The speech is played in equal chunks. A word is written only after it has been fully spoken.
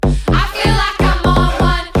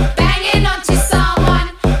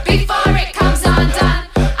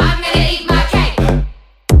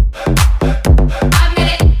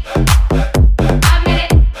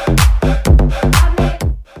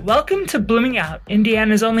Out,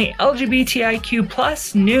 Indiana's only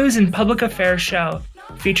LGBTIQ+ news and public affairs show,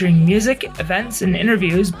 featuring music, events, and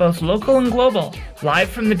interviews both local and global.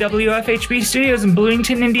 Live from the WFHB studios in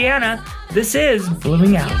Bloomington, Indiana, this is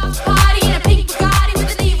Blooming Out.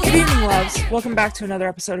 Good evening, loves. Welcome back to another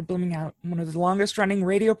episode of Blooming Out, one of the longest-running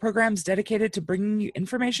radio programs dedicated to bringing you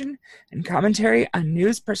information and commentary on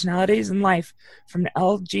news, personalities, and life from an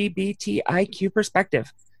LGBTIQ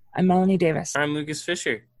perspective. I'm Melanie Davis. I'm Lucas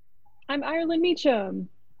Fisher. I'm Ireland Meacham.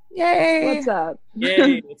 Yay! What's up?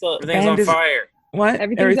 Yay! What's up? Everything's on fire. What?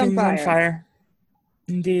 Everything's on fire.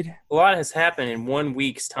 Indeed. A lot has happened in 1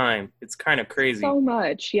 week's time. It's kind of crazy. So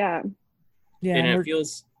much, yeah. Yeah, and it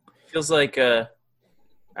feels like I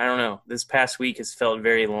don't know. This past week has felt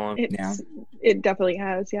very long. It definitely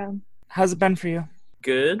has, yeah. How's it been for you?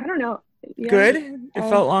 Good. I don't know. Yeah. Good? It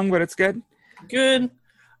felt long, but it's good? Good.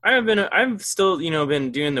 I've still,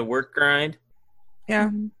 been doing the work grind. Yeah.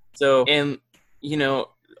 So, and,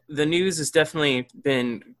 the news has definitely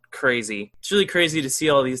been crazy. It's really crazy to see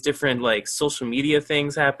all these different, social media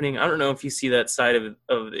things happening. I don't know if you see that side of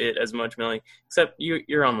it as much, Melanie, except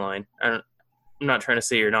you're online. I'm not trying to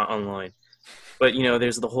say you're not online. But,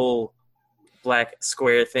 there's the whole black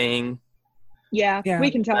square thing. Yeah.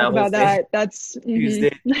 We can talk about that. That's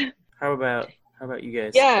Tuesday. How about you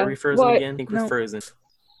guys? Yeah. Are we frozen again? I think we're frozen.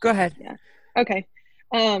 Go ahead. Yeah. Okay.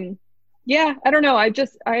 Yeah, I don't know. I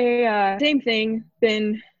same thing,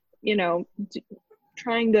 been,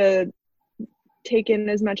 trying to take in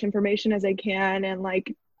as much information as I can and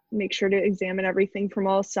make sure to examine everything from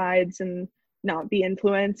all sides and not be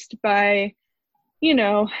influenced by,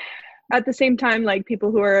 at the same time,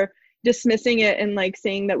 people who are dismissing it and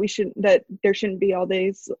saying that there shouldn't be all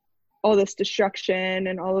this destruction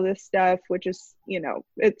and all of this stuff, which is,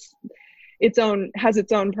 has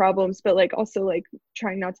its own problems, but also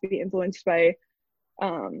trying not to be influenced by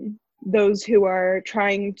those who are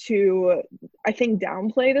trying to, I think,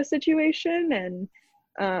 downplay the situation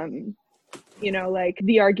and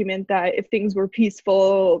the argument that if things were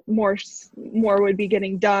peaceful, more would be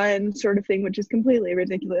getting done, sort of thing, which is completely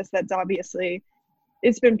ridiculous. That's obviously,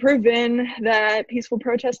 it's been proven that peaceful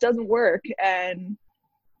protest doesn't work, and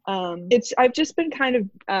I've just been kind of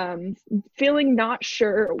feeling not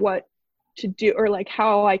sure what to do or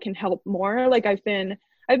how I can help more. I've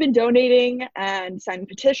been donating and signing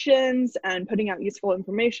petitions and putting out useful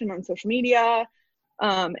information on social media,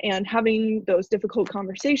 and having those difficult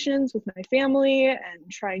conversations with my family and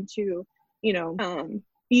trying to,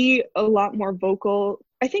 be a lot more vocal.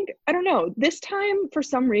 I don't know, this time for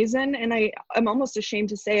some reason, and I'm almost ashamed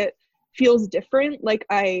to say it, feels different.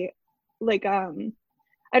 I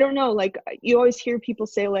don't know, you always hear people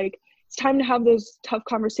say it's time to have those tough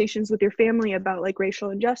conversations with your family about racial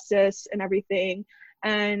injustice and everything.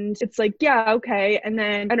 And it's yeah, okay. And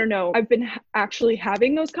then, I don't know, I've been actually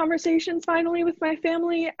having those conversations finally with my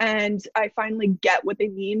family, and I finally get what they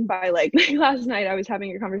mean by last night I was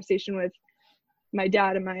having a conversation with my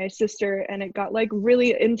dad and my sister, and it got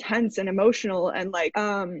really intense and emotional. And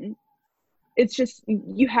it's just,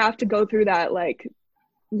 you have to go through that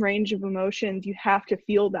range of emotions. You have to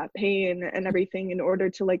feel that pain and everything in order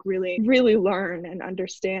to really really learn and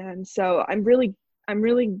understand. So I'm really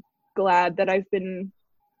glad that I've been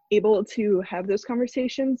able to have those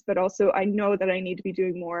conversations, but also I know that I need to be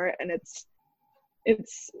doing more. And it's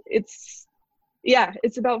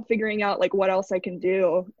about figuring out what else I can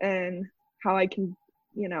do and how I can,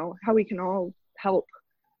 how we can all help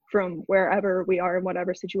from wherever we are in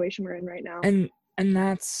whatever situation we're in right now. And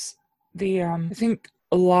that's the I think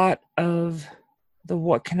a lot of the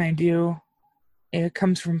what can I do, it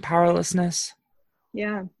comes from powerlessness.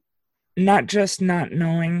 Yeah. Not just not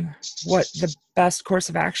knowing what the best course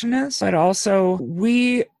of action is, but also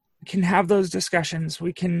we can have those discussions.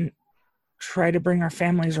 We can try to bring our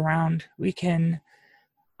families around. We can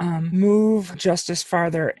move justice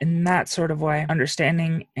farther in that sort of way,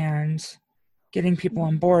 understanding and getting people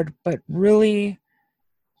on board. But really,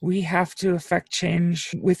 we have to affect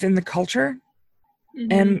change within the culture.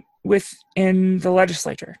 Mm-hmm. And within the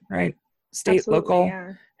legislature, right? State, absolutely, local,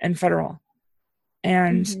 yeah, and federal.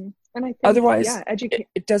 And, and I think, otherwise,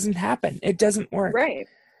 it doesn't happen. It doesn't work. Right.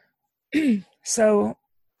 So,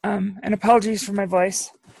 and apologies for my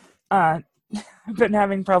voice. I've been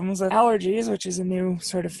having problems with allergies, which is a new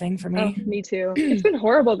sort of thing for me. Oh, me too. It's been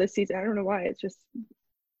horrible this season. I don't know why. It's just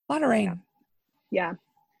a lot of rain. Yeah.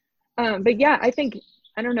 But yeah, I think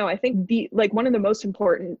the one of the most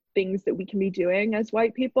important things that we can be doing as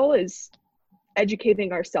white people is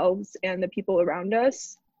educating ourselves and the people around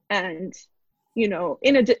us. And,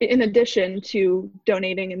 in addition to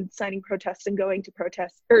donating and signing protests and going to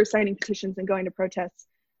protests, or signing petitions and going to protests,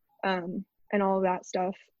 and all of that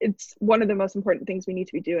stuff. It's one of the most important things we need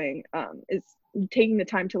to be doing, is taking the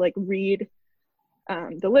time to like read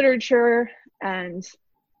the literature and,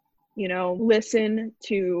 you know, listen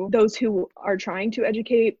to those who are trying to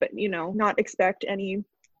educate, but, you know, not expect any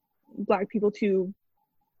Black people to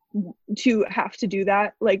have to do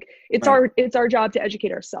that. Like it's our job to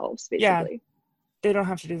educate ourselves, basically. Yeah, they don't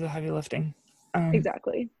have to do the heavy lifting.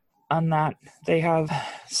 Exactly. On that, they have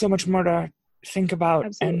so much more to think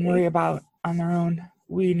about and worry about on their own.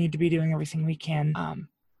 We need to be doing everything we can on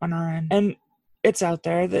our end, and it's out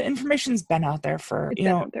there. The information's been out there for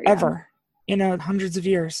ever, hundreds of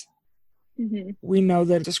years. Mm-hmm. We know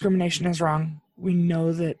that discrimination is wrong. We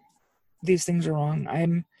know that these things are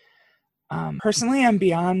wrong. Personally, I'm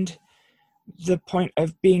beyond the point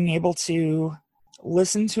of being able to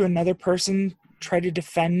listen to another person try to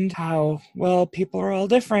defend how, well, people are all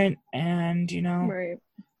different, and, Right.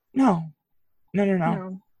 No.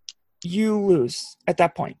 You lose at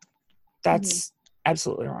that point. That's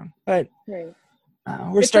absolutely wrong. But right.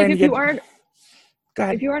 We're starting to get... Go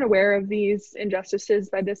ahead. If you aren't aware of these injustices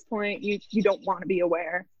by this point, you don't want to be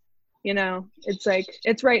aware. It's like,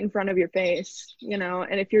 it's right in front of your face,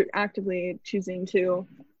 and if you're actively choosing to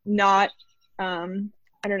not,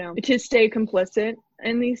 to stay complicit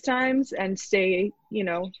in these times and stay,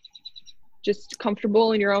 just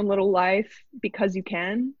comfortable in your own little life because you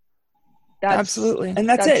can, absolutely. And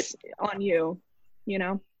that's it on you,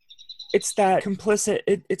 It's that complicit.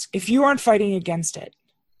 It's if you aren't fighting against it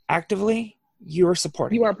actively, you are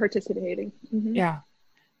supporting. You are participating. Mm-hmm. Yeah.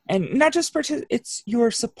 And not just it's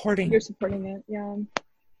you're supporting. You're supporting it, yeah.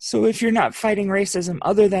 So if you're not fighting racism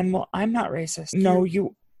other than, well, I'm not racist. No,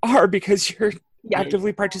 you are, because you're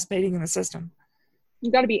actively participating in the system.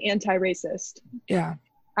 You got to be anti-racist. Yeah.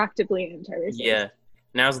 Actively anti-racist. Yeah.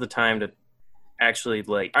 Now's the time to actually,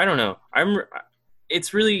 I don't know.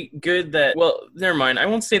 It's really good that, well, never mind. I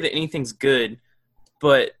won't say that anything's good,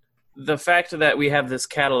 but the fact that we have this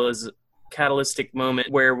catalytic moment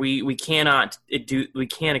where we can't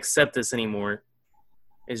accept this anymore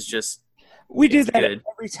is just do that good.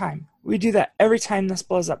 Every time. We do that every time this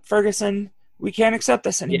blows up. Ferguson, we can't accept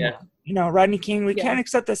this anymore. Rodney King, we can't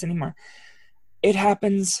accept this anymore. It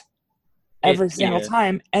happens every single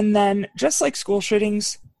time. And then just like school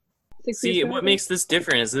shootings. See, what makes this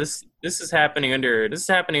different is this is happening under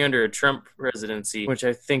a Trump presidency, which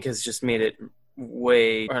I think has just made it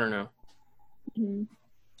way, I don't know. Mm-hmm.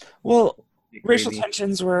 Well, racial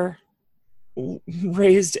tensions were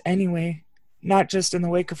raised anyway, not just in the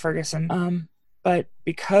wake of Ferguson, but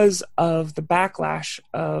because of the backlash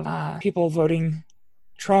of people voting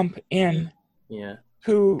Trump in,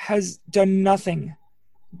 who has done nothing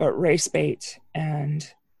but race bait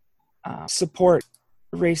and support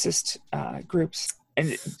racist groups.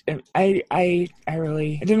 And I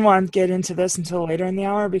really didn't want to get into this until later in the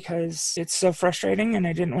hour because it's so frustrating, and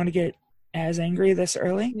I didn't want to get as angry this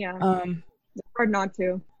early. Yeah. It's hard not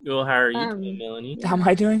to. Well, how are you doing, Melanie? How am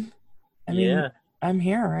I doing? I mean, I'm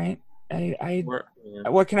here, right?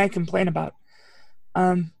 What can I complain about?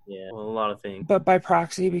 Well, a lot of things. But by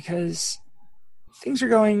proxy, because things are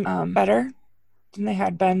going better than they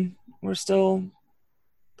had been. We're still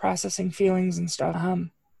processing feelings and stuff.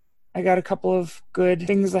 I got a couple of good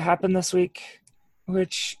things that happened this week,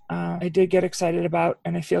 which I did get excited about,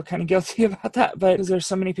 and I feel kind of guilty about that, but because there's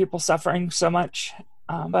so many people suffering so much.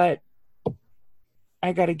 But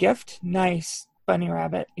I got a gift. Nice bunny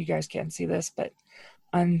rabbit. You guys can't see this, but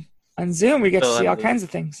on Zoom we get to see all kinds of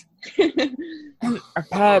things. Our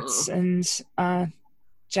pets and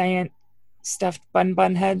giant stuffed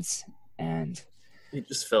bun heads, and it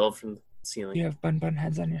just fell from the ceiling. You have bun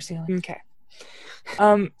heads on your ceiling. Okay.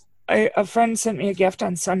 A friend sent me a gift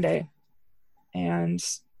on Sunday, and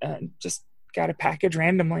just got a package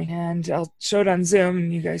randomly, and I'll show it on Zoom,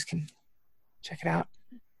 and you guys can check it out.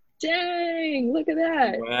 Dang! Look at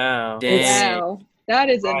that! Wow! Wow! That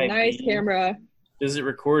is a 5D. Nice camera. Does it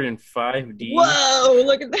record in 5D? Whoa!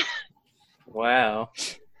 Look at that! Wow!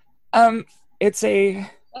 It's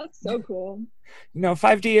That's so cool.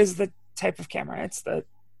 5D is the type of camera. It's the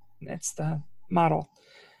model.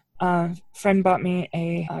 Friend bought me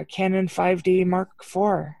a Canon 5D Mark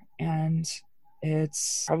IV, and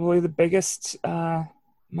it's probably the biggest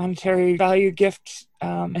monetary value gift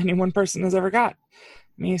any one person has ever got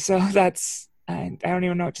me. So that's I don't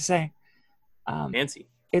even know what to say. Fancy.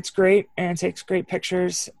 It's great, and it takes great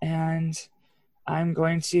pictures, and I'm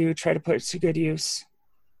going to try to put it to good use.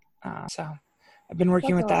 So I've been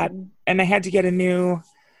working with that, and I had to get a new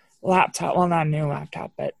laptop. Well, not a new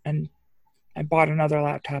laptop, but I bought another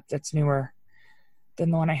laptop that's newer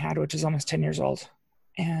than the one I had, which is almost 10 years old.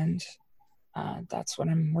 And that's what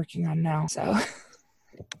I'm working on now. So,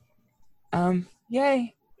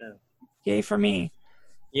 yay. Yeah. Yay for me.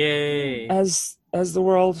 Yay. As the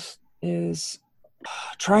world is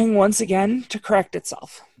trying once again to correct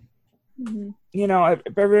itself. Mm-hmm. You know,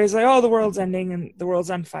 everybody's like, oh, the world's ending and the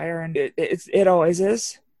world's on fire, and it always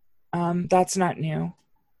is. That's not new.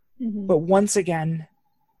 Mm-hmm. But once again,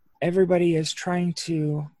 everybody is trying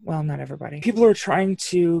to, well, not everybody. People are trying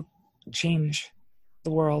to change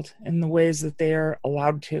the world in the ways that they are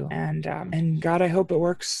allowed to. And God, I hope it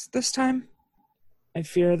works this time. I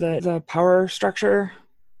fear that the power structure,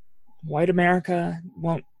 white America,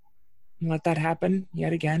 won't let that happen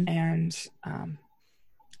yet again. And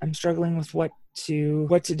I'm struggling with what to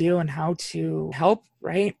do and how to help,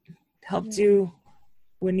 right? Help do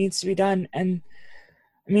what needs to be done. And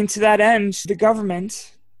I mean, to that end, the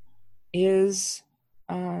government is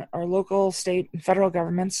our local, state, and federal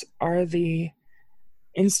governments are the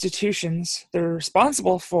institutions that are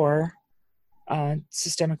responsible for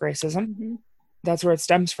systemic racism. Mm-hmm. That's where it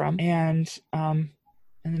stems from, and then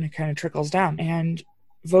it kind of trickles down. And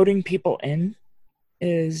voting people in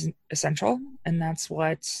is essential, and that's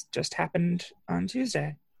what just happened on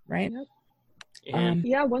Tuesday, right? Yep.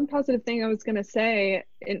 Yeah, one positive thing I was going to say,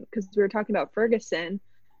 because we were talking about Ferguson,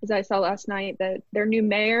 is I saw last night that their new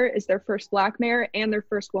mayor is their first Black mayor and their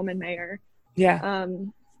first woman mayor. Yeah.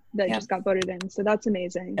 That just got voted in. So that's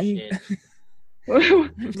amazing. And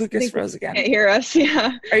Lucas froze again. Can't hear us.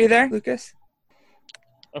 Yeah. Are you there, Lucas?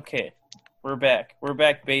 Okay. We're back. We're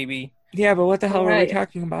back, baby. Yeah, but what the hell were we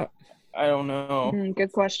talking about? I don't know.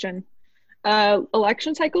 Good question.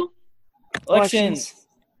 Election cycle? Elections.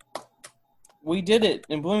 We did it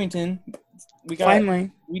in Bloomington.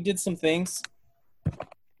 Finally. We did some things.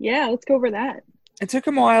 Yeah, let's go over that. It took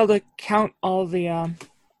them a while to count all the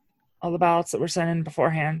ballots that were sent in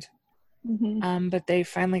beforehand. Mm-hmm. But they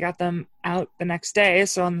finally got them out the next day.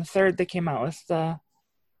 So on the 3rd, they came out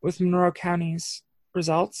with Monroe County's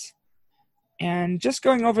results. And just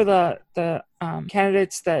going over the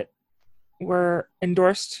candidates that were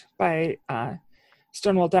endorsed by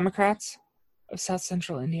Stonewall Democrats of South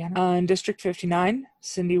Central Indiana. In District 59,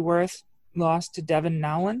 Cindy Worth lost to Devin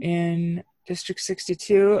Nowlin. In District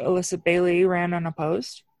 62, Alyssa Bailey ran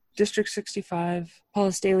unopposed. District 65,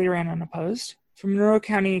 Paula Staley ran unopposed. From Monroe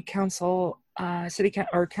County Council,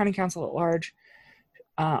 County Council at large,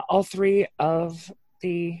 all 3 of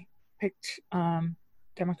the picked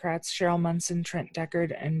Democrats, Cheryl Munson, Trent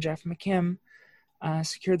Deckard, and Jeff McKim,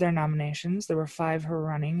 secured their nominations. There were 5 who were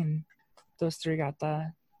running, and those 3 got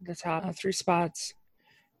the top 3 spots.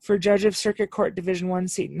 For Judge of Circuit Court Division I,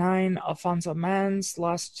 Seat 9, Alfonso Mans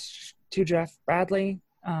lost to Jeff Bradley.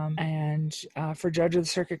 And for Judge of the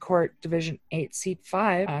Circuit Court Division 8, Seat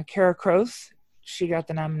 5, Kara Croth, she got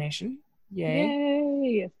the nomination.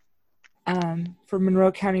 Yay. For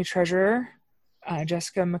Monroe County Treasurer,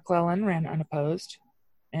 Jessica McClellan ran unopposed.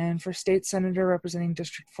 And for State Senator representing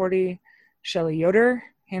District 40, Shelley Yoder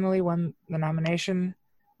handily won the nomination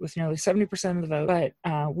with nearly 70% of the vote.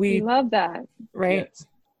 But we love that. Right? Yes.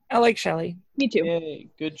 I like Shelley. Me too. Yay.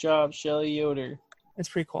 Good job, Shelley Yoder. It's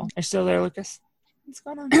pretty cool. Are you still there, Lucas? What's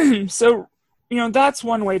going on? So, that's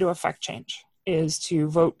one way to affect change, is to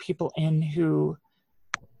vote people in who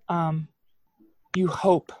you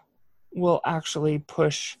hope will actually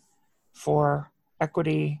push for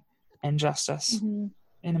equity and justice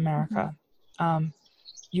in America.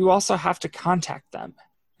 You also have to contact them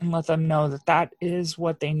and let them know that is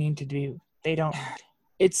what they need to do. They don't.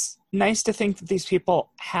 It's nice to think that these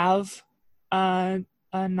people have a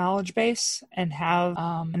knowledge base and have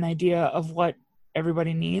an idea of what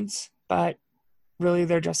everybody needs, but really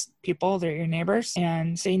they're just people. They're your neighbors,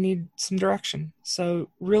 and they need some direction. So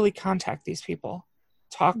really contact these people,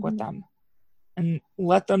 talk with them, and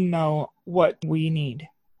let them know what we need,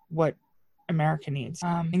 what America needs,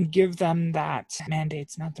 and give them that.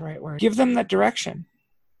 Mandate's not the right word. Give them that direction.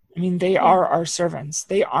 I mean, they are our servants.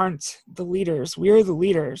 They aren't the leaders. We're the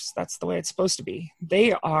leaders. That's the way it's supposed to be.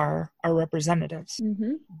 They are our representatives.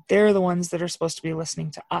 They're the ones that are supposed to be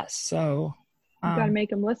listening to us. So you got to make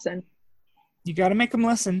them listen. You got to make them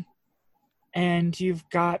listen. And you've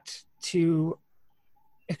got to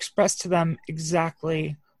express to them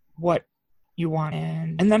exactly what you want,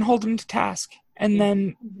 and then hold them to task, and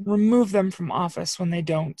then remove them from office when they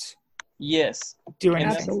don't do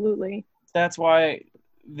anything. Absolutely. That's why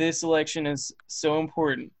this election is so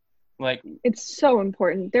important. It's so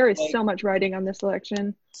important. There is so much riding on this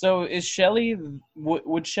election. So is Shelley,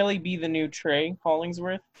 would Shelley be the new Trey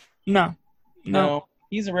Hollingsworth? No.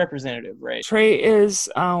 He's a representative, right? Trey is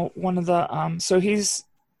one of the so he's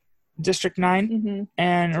District 9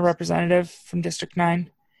 and a representative from District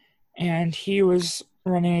 9, and he was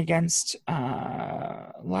running against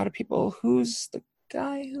a lot of people. Who's the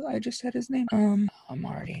guy who I just said his name? I'm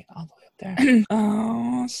already all the way up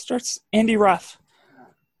there. Starts Andy Ruff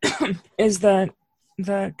is the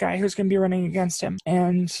guy who's going to be running against him,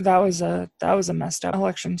 and that was a messed up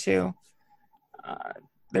election too.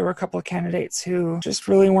 There were a couple of candidates who just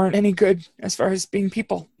really weren't any good as far as being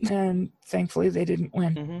people, and thankfully they didn't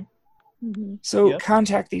win. Mm-hmm. Mm-hmm. So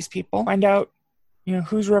contact these people, find out,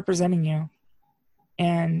 who's representing you,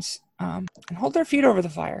 and hold their feet over the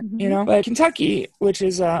fire. Mm-hmm. But Kentucky, which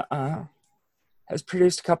is has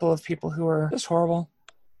produced a couple of people who are just horrible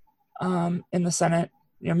in the Senate.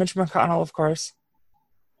 Mitch McConnell, of course,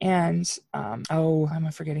 and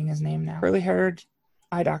I'm forgetting his name now. Curly-haired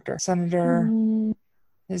eye doctor, Senator. Mm-hmm.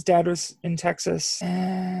 His dad was in Texas,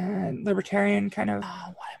 and libertarian kind of. Why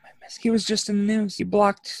am I missing? He was just in the news. He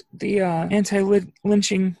blocked the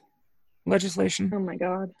anti-lynching legislation. Oh my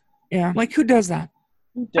God. Yeah, who does that?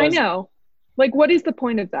 I know. What is the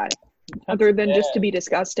point of that, other than just to be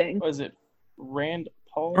disgusting? Was it Rand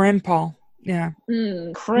Paul? Rand Paul. Yeah.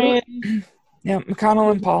 Cringe. Yeah,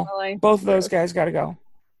 McConnell and Paul. Both of those guys got to go.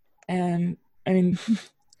 And I mean,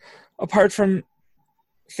 apart from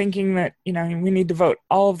thinking that, we need to vote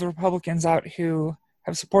all of the Republicans out who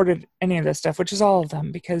have supported any of this stuff, which is all of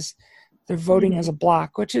them, because they're voting as a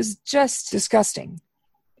block, which is just disgusting.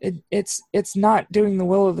 It's not doing the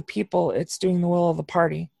will of the people, it's doing the will of the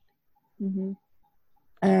party. Mm-hmm.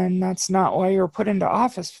 And that's not why you're put into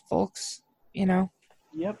office, folks,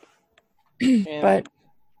 Yep. But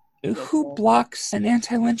who blocks an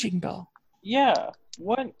anti-lynching bill? Yeah.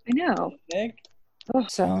 What? I know. Nick?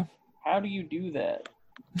 So how do you do that?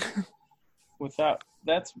 Without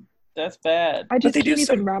that's bad. I just can't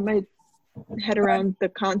even wrap my head around the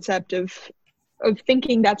concept of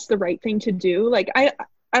thinking that's the right thing to do. I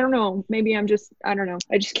don't know. Maybe I don't know.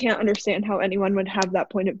 I just can't understand how anyone would have that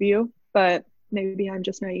point of view. But maybe I'm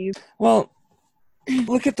just naive. Well,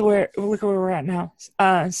 look at where we're at now.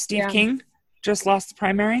 Steve King just lost the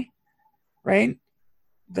primary, right?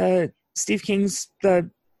 Steve King's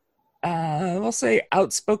we'll say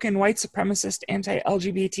outspoken white supremacist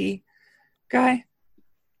anti-LGBT guy.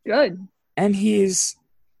 Good. And he's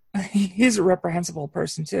a reprehensible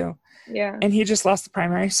person too. Yeah. And he just lost the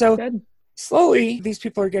primary. So good. Slowly these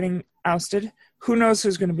people are getting ousted. Who knows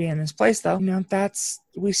who's going to be in this place though?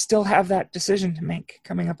 We still have that decision to make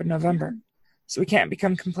coming up in November. So we can't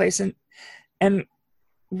become complacent. And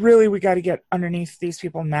really we got to get underneath these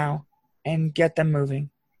people now and get them moving.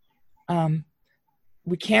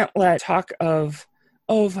 We can't let talk of,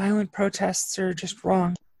 violent protests are just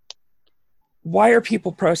wrong. Why are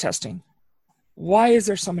people protesting? Why is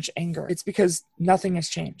there so much anger? It's because nothing has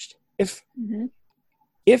changed.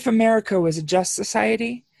 If America was a just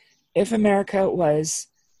society, if America was,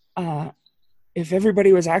 if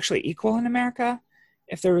everybody was actually equal in America,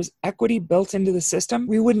 if there was equity built into the system,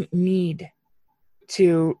 we wouldn't need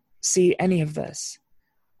to see any of this.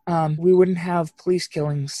 We wouldn't have police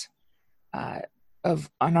killings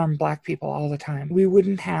of unarmed Black people all the time. We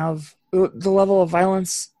wouldn't have the level of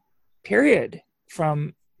violence, period,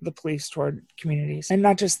 from the police toward communities. And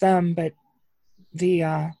not just them, but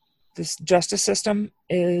this justice system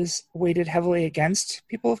is weighted heavily against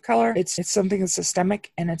people of color. It's something that's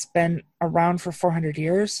systemic, and it's been around for 400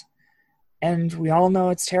 years. And we all know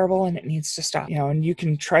it's terrible and it needs to stop. And you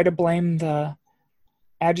can try to blame the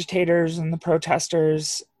agitators and the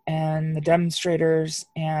protesters and the demonstrators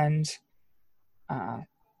and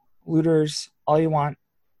looters all you want,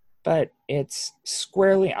 but it's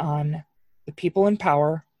squarely on the people in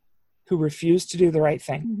power who refuse to do the right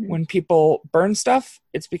thing. When people burn stuff,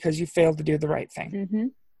 it's because you failed to do the right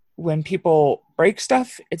thing. When people break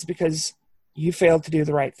stuff, it's because you failed to do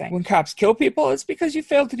the right thing. When cops kill people, it's because you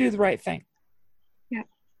failed to do the right thing. Yeah.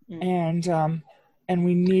 And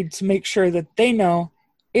we need to make sure that they know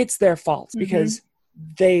it's their fault because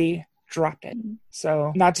they dropped it.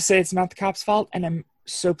 So not to say it's not the cops' fault, and I'm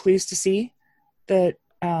so pleased to see that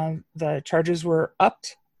the charges were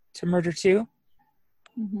upped to murder 2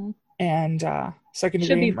 and second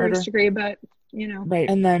degree murder. First degree, but right,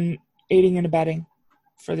 and then aiding and abetting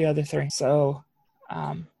for the other 3. So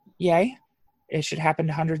yay, it should happen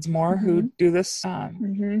to hundreds more who do this.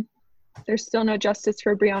 There's still no justice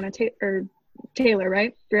for Breonna Taylor,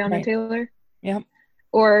 right? Breonna Taylor. Yep.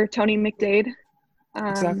 Or Tony McDade.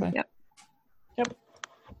 Exactly. Yep.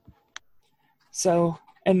 So,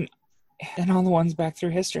 and all the ones back through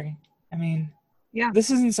history. I mean, this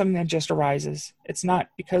isn't something that just arises. It's not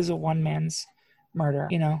because of one man's murder.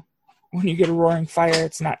 When you get a roaring fire,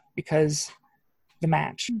 it's not because the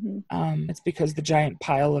match. It's because the giant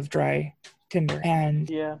pile of dry tinder.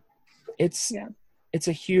 And It's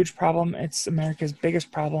a huge problem. It's America's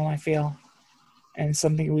biggest problem, I feel, and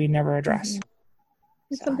something we never address.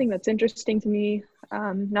 It's something that's interesting to me.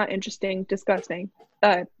 Not interesting, disgusting.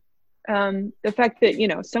 But the fact that, you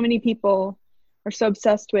know, so many people are so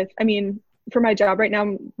obsessed with, I mean, for my job right now,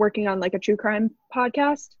 I'm working on like a true crime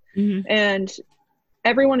podcast, and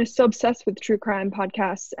everyone is so obsessed with true crime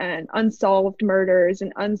podcasts and unsolved murders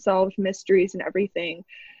and unsolved mysteries and everything.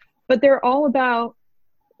 But they're all about,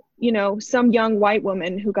 you know, some young white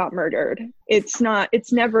woman who got murdered. It's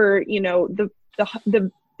never, you know,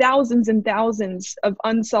 the thousands and thousands of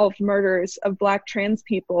unsolved murders of Black trans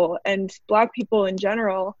people and Black people in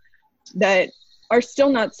general that are still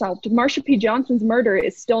not solved. Marsha P. Johnson's murder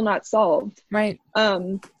is still not solved. Right.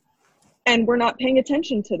 And we're not paying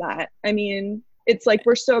attention to that. I mean, it's like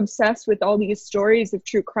we're so obsessed with all these stories of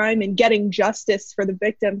true crime and getting justice for the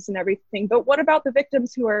victims and everything. But what about the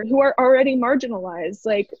victims who are already marginalized?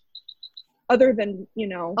 Like, other than, you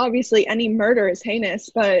know, obviously any murder is heinous,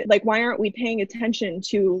 but like, why aren't we paying attention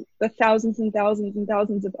to the thousands and thousands and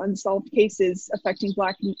thousands of unsolved cases affecting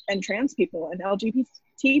Black and trans people and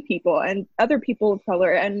LGBT people and other people of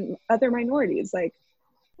color and other minorities? Like,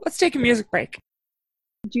 let's take a music break.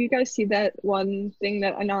 Do you guys see that one thing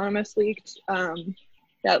that Anonymous leaked?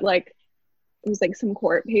 That like, it was like some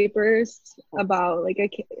court papers about like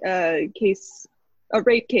a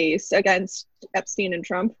rape case against Epstein and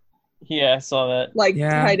Trump. Yeah, I saw that. Like,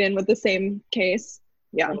 tied in with the same case.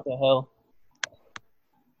 Yeah. What the hell?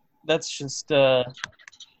 That's just,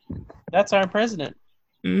 that's our president.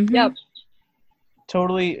 Mm-hmm. Yep.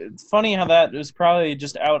 Totally. It's funny how that was probably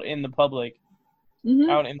just out in the public,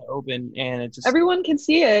 out in the open, and it just... Everyone can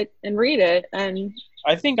see it and read it, and...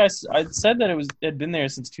 I think I said that it had been there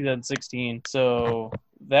since 2016, so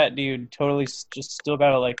that dude totally just still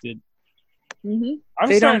got elected.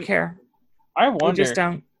 They don't care. I wonder... They just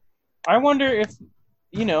don't. I wonder if,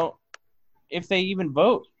 you know, if they even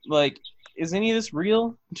vote. Like, is any of this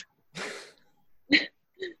real?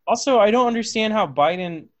 Also, I don't understand how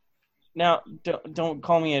Biden... Now, don't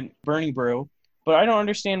call me a Bernie bro, but I don't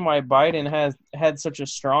understand why Biden has had such a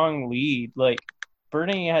strong lead. Like,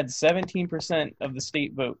 Bernie had 17% of the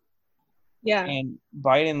state vote. Yeah. And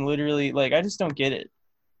Biden literally, like, I just don't get it.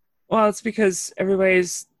 Well, it's because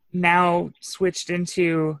everybody's now switched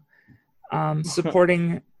into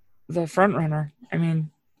supporting the front runner. I mean,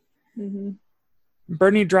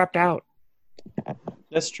 Bernie dropped out.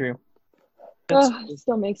 That's true. It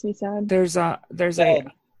still makes me sad. There's a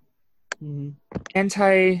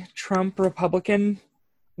anti-Trump Republican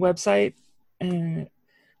website, and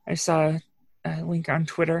I saw a link on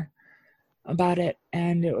Twitter about it,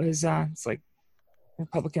 and it was it's like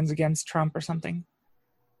Republicans against Trump or something,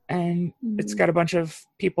 and it's got a bunch of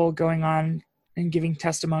people going on and giving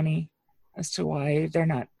testimony as to why they're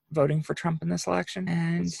not voting for Trump in this election,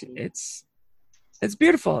 and it's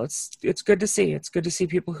beautiful. It's good to see. It's good to see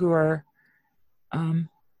people who are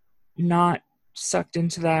not sucked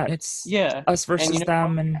into that. It's us versus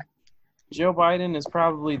them, and Joe Biden is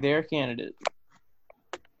probably their candidate.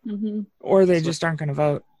 Or they just aren't going to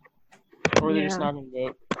vote. Or they're just not going to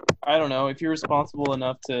vote. I don't know. If you're responsible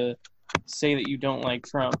enough to say that you don't like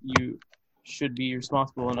Trump, you should be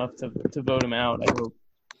responsible enough to vote him out, I hope.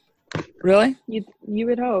 Really? You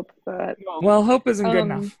would hope, but... Well, hope isn't good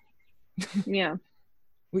enough. Yeah.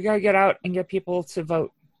 We got to get out and get people to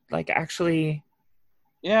vote. Like, actually...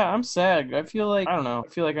 Yeah, I'm sad. I feel like, I don't know. I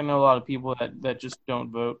feel like I know a lot of people that just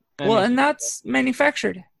don't vote. And that's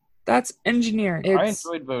manufactured. That's engineered. I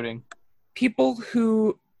enjoyed voting.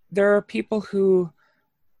 There are people who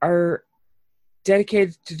are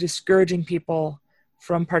dedicated to discouraging people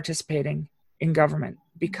from participating in government,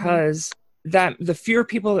 because that the fewer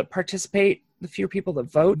people that participate, the fewer people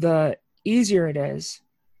that vote, the easier it is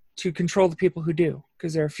to control the people who do,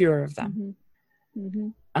 because there are fewer of them.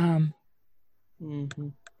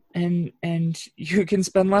 And you can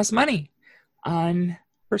spend less money on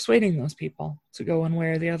persuading those people to go one way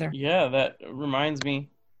or the other. Yeah, that reminds me.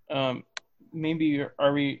 Maybe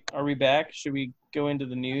are we back? Should we go into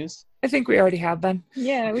the news? I think we already have been.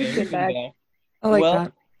 Yeah, we've been back. I like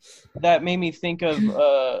that. That made me think of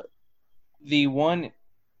the one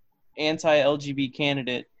anti-LGBT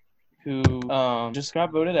candidate who just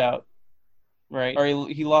got voted out, right? Or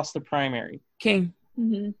he lost the primary. King.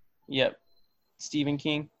 Yep. Stephen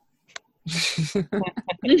King.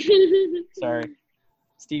 Sorry.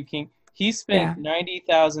 Steve King. He spent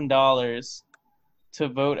 $90,000 to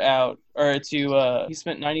vote out, or to he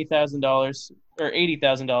spent $90,000 or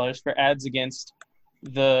 $80,000 for ads against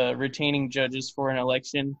the retaining judges for an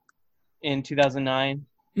election in 2009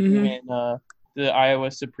 when the Iowa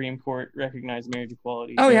Supreme Court recognized marriage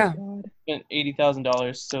equality. Oh, so yeah. spent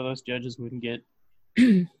 $80,000 so those judges wouldn't get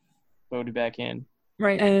voted back in.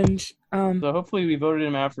 Right. And So hopefully we voted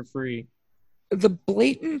him out for free. the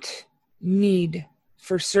blatant need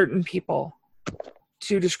for certain people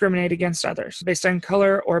to discriminate against others based on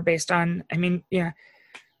color or based on,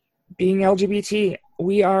 being LGBT.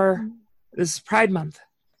 This is Pride Month,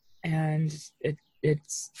 and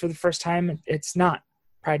it's for the first time, it's not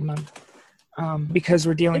Pride Month because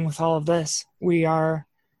we're dealing with all of this. We are,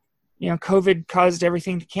 COVID caused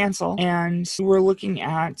everything to cancel, and we're looking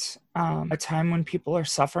at a time when people are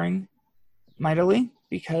suffering mightily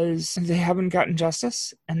because they haven't gotten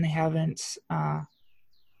justice and they haven't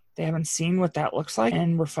seen what that looks like,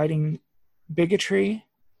 and we're fighting bigotry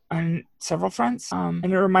on several fronts. And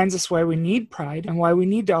it reminds us why we need pride and why we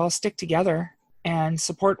need to all stick together and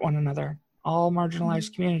support one another. All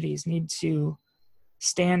marginalized communities need to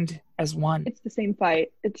stand as one. It's the same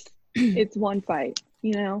fight. It's one fight.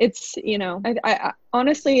 It's I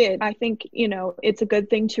honestly, I think it's a good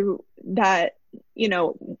thing that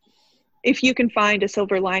if you can find a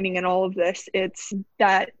silver lining in all of this, it's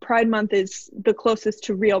that Pride Month is the closest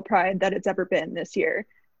to real pride that it's ever been this year.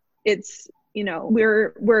 It's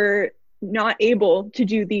we're not able to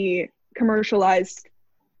do the commercialized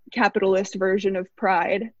capitalist version of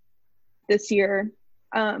pride this year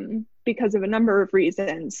because of a number of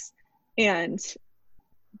reasons. And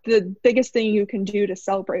the biggest thing you can do to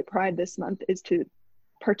celebrate pride this month is to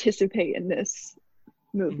participate in this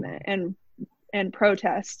movement and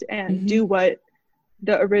protest and do what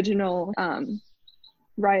the original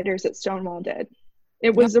rioters at Stonewall did.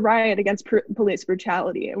 It was a riot against police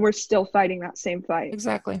brutality, and we're still fighting that same fight.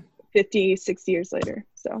 Exactly. 50, 60 years later.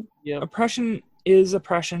 So oppression is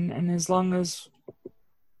oppression, and as long as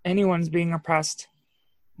anyone's being oppressed,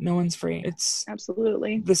 no one's free.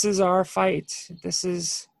 Absolutely. This is our fight. This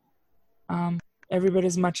is every bit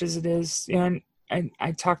as much as it is. And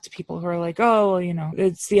I talk to people who are like, oh,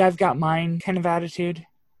 it's the I've got mine kind of attitude.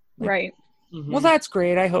 Like, right. Well, that's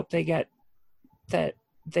great. I hope they get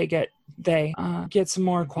some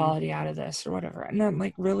more quality out of this or whatever. And I'm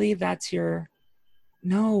like, really?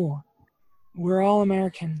 No, we're all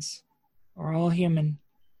Americans. We're all human.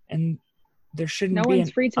 And there shouldn't be no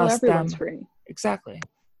one's free till everyone's free. Exactly.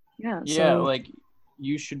 Yeah. Yeah, like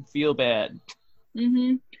you should feel bad.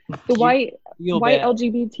 The white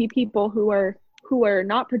LGBT people who are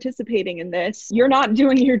not participating in this, you're not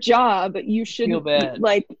doing your job. You should feel bad.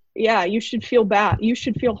 You should feel bad. You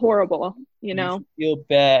should feel horrible. You feel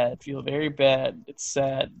bad. Feel very bad. It's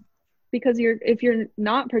sad. Because if you're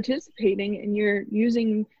not participating and you're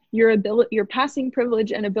using your passing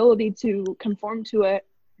privilege and ability to conform to a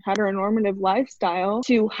heteronormative lifestyle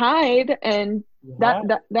to hide, and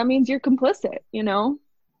that means you're complicit.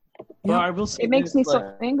 Well, I will say it makes me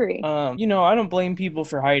so angry. I don't blame people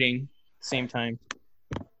for hiding at the same time.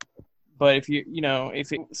 But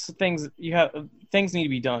things need to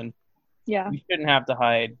be done. Yeah. You shouldn't have to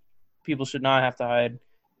hide. People should not have to hide.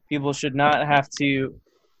 People should not have to.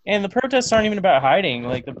 And the protests aren't even about hiding.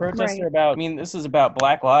 Like, the protests are about, this is about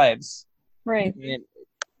Black lives. Right. And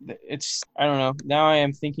it's, I don't know. Now I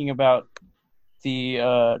am thinking about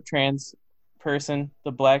the trans person,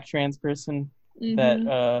 the Black trans person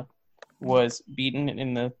that was beaten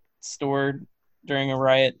in the store during a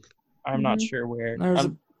riot. I'm not sure where. There was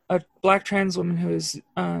a Black trans woman who was,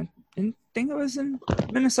 I think it was in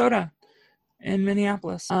Minnesota, in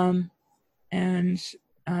Minneapolis. And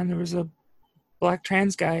there was a Black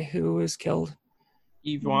trans guy who was killed.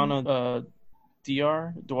 Ivana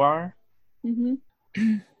Dwar.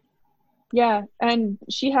 Yeah, and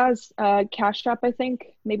she has Cash App, I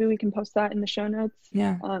think. Maybe we can post that in the show notes.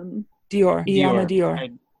 Yeah. Ivana Dior.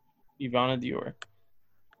 Ivana Dior.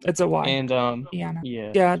 It's a Y. And Ivana.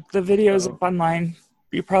 Yeah, the video's up online.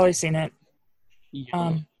 You've probably seen it.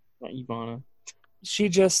 Not Ivana. She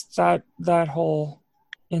just that whole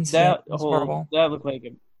incident was horrible. That looked like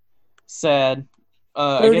a sad.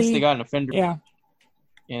 I guess they got an offender. Yeah.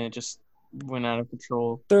 And it just went out of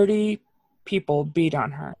control. 30 people beat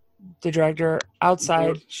on her. They dragged her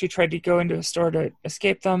outside. She tried to go into a store to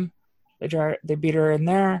escape them. They beat her in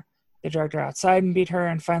there. They dragged her outside and beat her.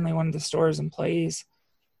 And finally, one of the store's employees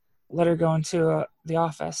let her go into the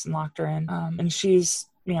office and locked her in. And she's,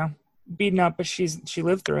 beaten up, but she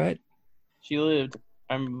lived through it. She lived.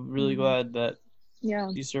 I'm really glad that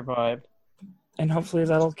she survived. And hopefully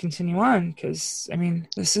that'll continue on, because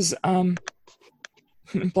this is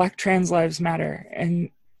Black trans lives matter, and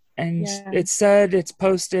it's said, it's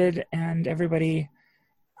posted, and everybody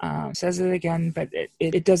says it again, but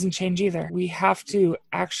it doesn't change either. We have to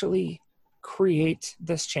actually create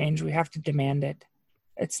this change. We have to demand it.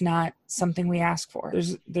 It's not something we ask for.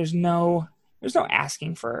 There's no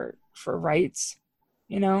asking for rights,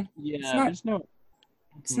 Yeah, it's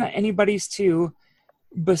not anybody's to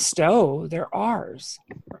bestow. They're ours.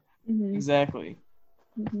 Mm-hmm. Exactly.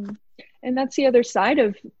 Mm-hmm. And that's the other side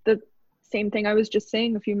of the same thing I was just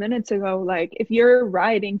saying a few minutes ago. Like, if you're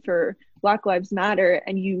rioting for Black Lives Matter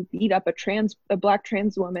and you beat up a Black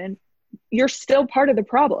trans woman, you're still part of the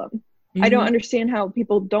problem. Mm-hmm. I don't understand how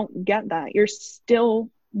people don't get that. You're still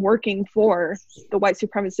working for the white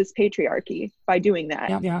supremacist patriarchy by doing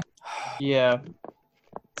that. Yeah.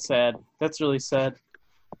 Sad. That's really sad.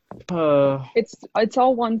 It's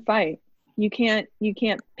all one fight. You can't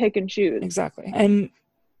pick and choose. Exactly. And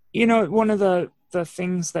one of the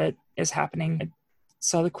things that is happening, I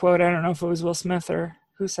saw the quote, I don't know if it was Will Smith or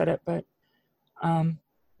who said it, but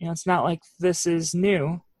it's not like this is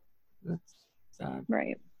new.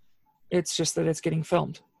 Right. It's just that it's getting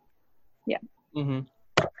filmed. Yeah. Mm-hmm.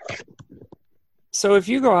 So if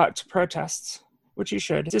you go out to protests, which you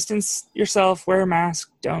should, distance yourself, wear a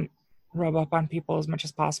mask, don't rub up on people as much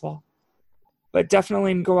as possible. But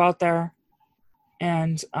definitely go out there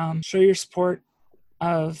and show your support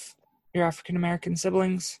of your African American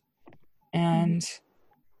siblings, and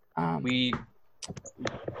we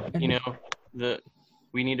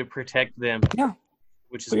need to protect them. Yeah,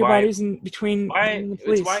 which is put your why bodies in between. The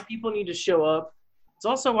police. It's why people need to show up. It's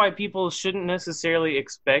also why people shouldn't necessarily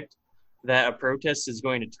expect that a protest is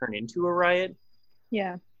going to turn into a riot.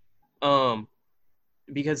 Yeah.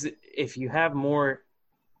 Because if you have more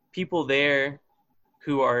people there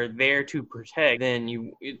who are there to protect,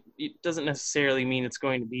 then it doesn't necessarily mean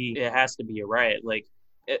it has to be a riot. Like,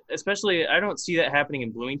 especially, I don't see that happening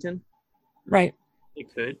in Bloomington. Right.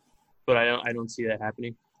 It could, but I don't see that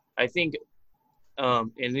happening. I think,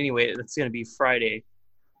 and anyway, that's going to be Friday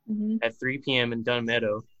at 3 p.m. in Dunn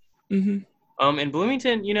Meadow. Mm-hmm. In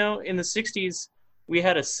Bloomington, in the 60s, we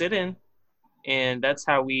had a sit-in, and that's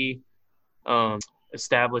how we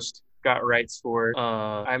got rights for,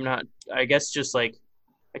 I guess just like,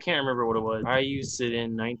 I can't remember what it was. I used it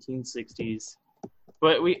in 1960s.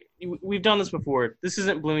 But we've done this before. This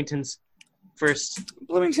isn't Bloomington's first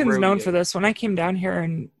Bloomington's rodeo. known for this. When I came down here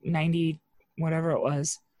in 90, whatever it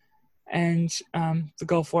was, and the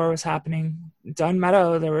Gulf War was happening, Dunn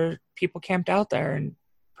Meadow, there were people camped out there and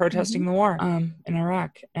protesting the war in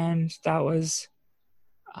Iraq. And that was,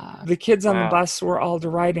 the kids on the bus were all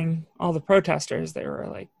deriding all the protesters. They were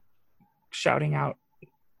like shouting out,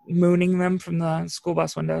 mooning them from the school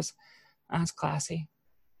bus windows. That's classy.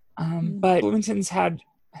 But Bloomington's had,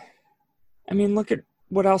 look at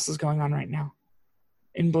what else is going on right now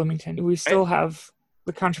in Bloomington. We still have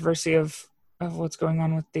the controversy of what's going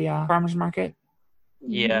on with the farmers market.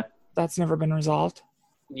 Yeah. That's never been resolved.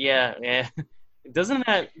 Yeah. Doesn't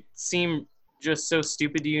that seem just so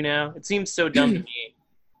stupid to you now? It seems so dumb to me.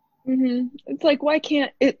 Mm-hmm. It's like, why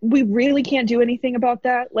can't we really can't do anything about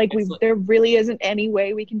that? Like, there really isn't any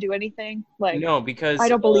way we can do anything. Like, no, because I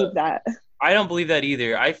don't believe that. I don't believe that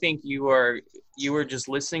either. I think you are just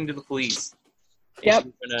listening to the police. Yep.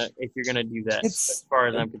 If you're gonna do that, as far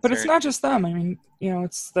as I'm concerned. But it's not just them.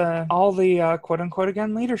 It's all the quote unquote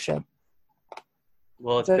again leadership.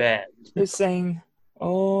 Well, it's bad. Is saying,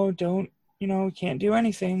 oh, don't we can't do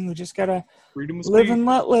anything. We just gotta live and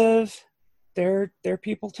let live. They're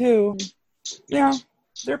people too. Yeah,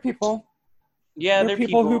 they're people. Yeah, they're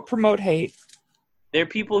people who promote hate. They're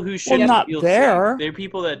people who should not feel there. safe. They're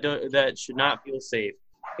people that should not feel safe.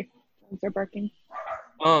 They're barking.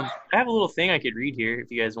 I have a little thing I could read here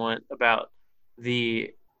if you guys want about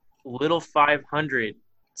the Little 500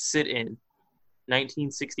 sit-in,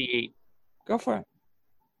 1968. Go for it.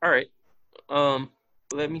 All right.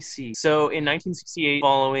 Let me see. So in 1968,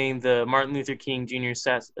 following the Martin Luther King Jr.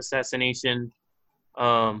 assassination,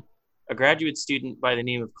 a graduate student by the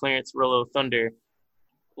name of Clarence Rollo Thunder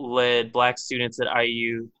led Black students at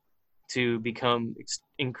IU to become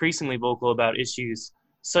increasingly vocal about issues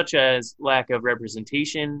such as lack of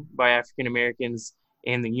representation by African Americans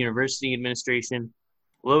in the university administration,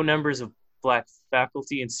 low numbers of Black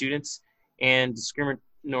faculty and students, and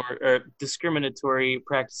discriminatory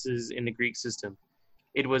practices in the Greek system.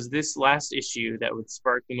 It was this last issue that would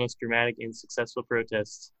spark the most dramatic and successful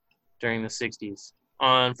protests during the 60s.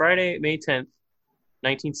 On Friday, May 10th,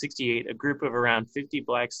 1968, a group of around 50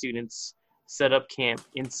 Black students set up camp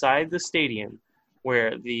inside the stadium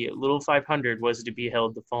where the Little 500 was to be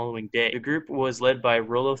held the following day. The group was led by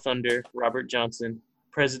Rollo Thunder, Robert Johnson,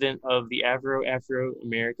 president of the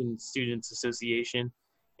Afro-American Students Association,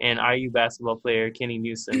 and IU basketball player Kenny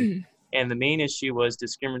Newsom. And the main issue was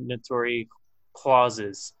discriminatory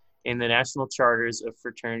clauses and the national charters of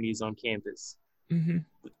fraternities on campus. Mm-hmm.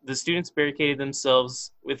 The students barricaded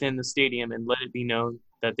themselves within the stadium and let it be known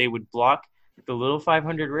that they would block the Little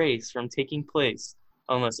 500 race from taking place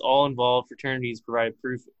unless all involved fraternities provided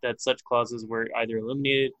proof that such clauses were either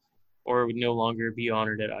eliminated or would no longer be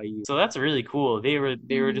honored at IU. So that's really cool. They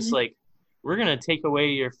were just like, we're going to take away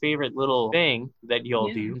your favorite little thing that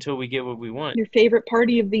y'all do until we get what we want. Your favorite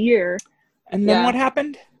party of the year. And then what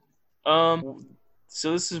happened?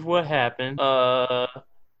 So this is what happened.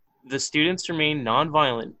 The students remained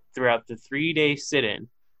nonviolent throughout the 3-day sit-in.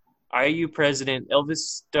 IU President Elvis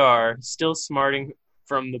Starr, still smarting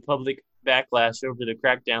from the public backlash over the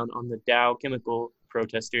crackdown on the Dow Chemical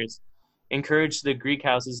protesters, encouraged the Greek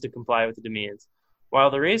houses to comply with the demands.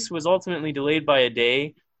 While the race was ultimately delayed by a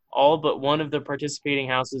day, all but one of the participating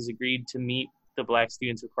houses agreed to meet the black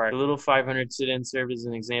students required. The Little 500 sit-in served as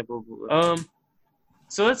an example.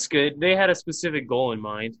 So that's good. They had a specific goal in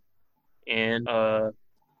mind, and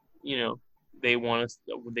they won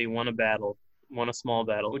a battle, won a small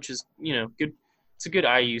battle, which is good. It's a good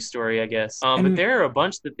IU story, I guess. But there are a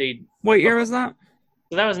bunch that they. What year was that?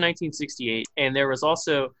 So that was 1968, and there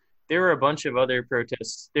were a bunch of other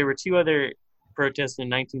protests. There were 2 other protests in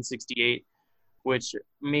 1968, which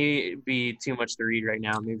may be too much to read right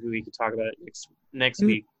now. Maybe we could talk about it next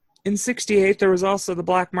week. In 68, there was also the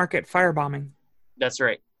black market firebombing. That's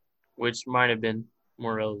right, which might have been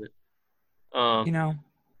more relevant.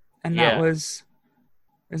 And that was,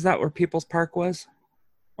 is that where People's Park was?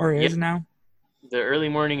 Or is now? The early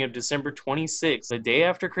morning of December 26th, the day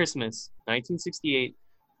after Christmas, 1968,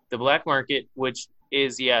 the black market, which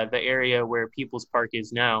is, the area where People's Park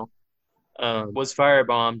is now, was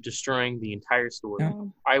firebombed, destroying the entire store. Yeah.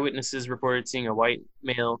 Eyewitnesses reported seeing a white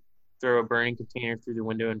male throw a burning container through the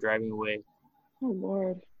window and driving away. Oh,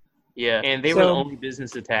 Lord. Yeah, and they were the only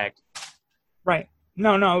business attacked. Right.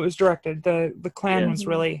 No, it was directed. The Klan was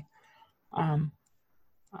really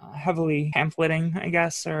heavily pamphleting, I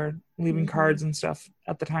guess, or leaving cards and stuff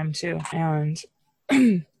at the time, too. And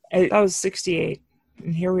that was 68.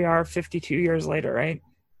 And here we are 52 years later, right?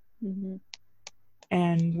 Mm-hmm.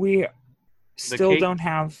 And we still don't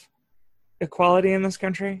have equality in this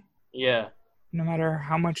country. Yeah. No matter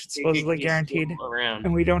how much it's supposedly guaranteed. Around.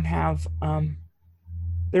 And we don't have...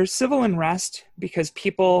 there's civil unrest because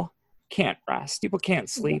people can't rest. People can't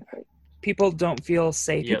sleep. People don't feel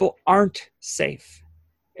safe. Yep. People aren't safe.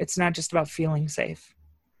 It's not just about feeling safe.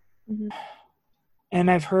 Mm-hmm. And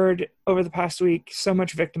I've heard over the past week so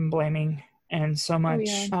much victim blaming and so much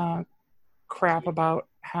crap about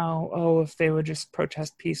how, if they would just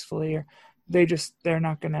protest peacefully, or they're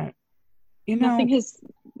not going to, Nothing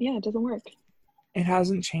it doesn't work. It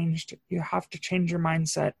hasn't changed. You have to change your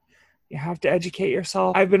mindset. You have to educate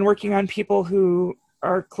yourself. I've been working on people who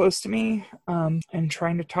are close to me and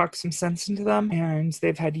trying to talk some sense into them. And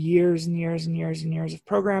they've had years and years and years and years of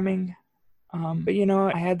programming. But,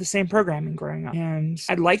 I had the same programming growing up. And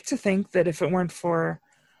I'd like to think that if it weren't for,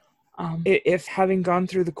 if having gone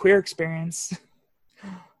through the queer experience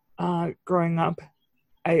growing up,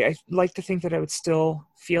 I like to think that I would still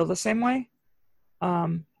feel the same way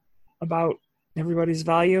about everybody's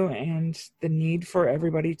value and the need for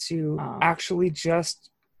everybody to actually just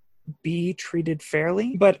be treated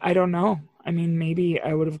fairly. But I don't know. I mean, maybe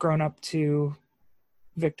I would have grown up to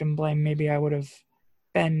victim blame. Maybe I would have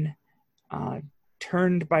been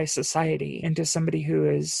turned by society into somebody who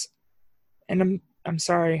is, and I'm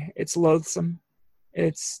sorry, it's loathsome.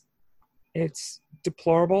 It's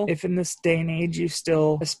deplorable. If in this day and age you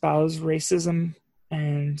still espouse racism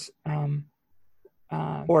and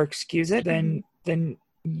or excuse it, then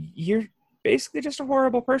you're basically just a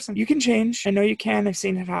horrible person. You can change. I know you can. I've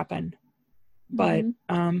seen it happen. But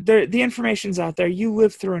the information's out there. You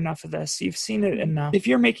live through enough of this. You've seen it enough. If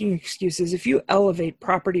you're making excuses, if you elevate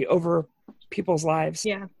property over people's lives,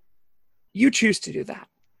 you choose to do that.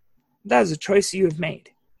 That is a choice you have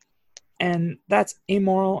made. And that's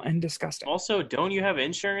immoral and disgusting. Also, don't you have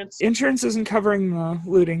insurance? Insurance isn't covering the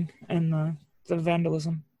looting and the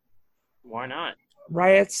vandalism. Why not?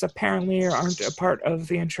 Riots apparently aren't a part of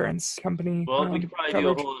the insurance company. Well, we could probably do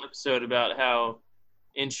a whole episode about how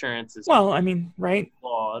insurance is right?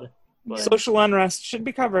 flawed. But... social unrest should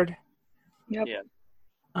be covered. Yep.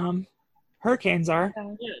 Yeah. Hurricanes are.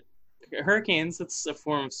 Yeah. Hurricanes, that's a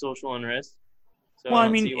form of social unrest. So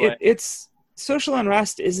it's social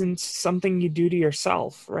unrest isn't something you do to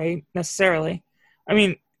yourself, right? Necessarily. I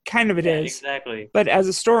mean, kind of it is. Exactly. But as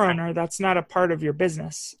a store owner, that's not a part of your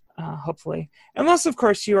business, hopefully. Unless, of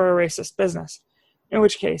course, you are a racist business. In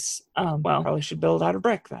which case, probably should build out of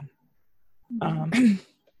brick then.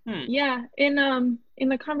 Yeah. In in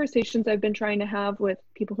the conversations I've been trying to have with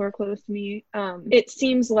people who are close to me, it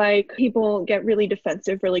seems like people get really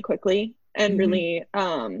defensive really quickly and really,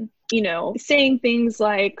 you know, saying things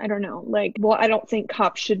like, I don't know, like, well, I don't think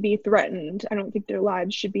cops should be threatened. I don't think their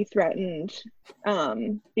lives should be threatened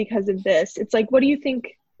because of this. It's like, what do you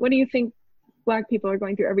think Black people are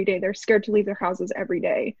going through every day? They're scared to leave their houses every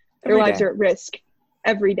day. Their lives are at risk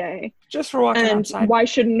every day. Just for walking outside. Why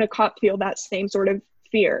shouldn't a cop feel that same sort of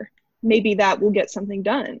fear? Maybe that will get something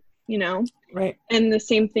done, you know? Right. And the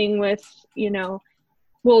same thing with, you know,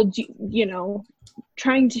 well, you know,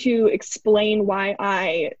 trying to explain why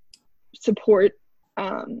I support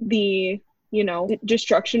the, you know,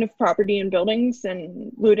 destruction of property and buildings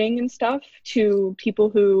and looting and stuff to people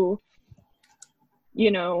who, you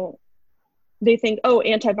know, they think, oh,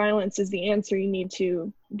 anti-violence is the answer. You need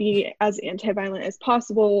to be as anti-violent as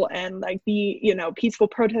possible and like be, you know, peaceful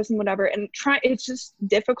protests and whatever. And it's just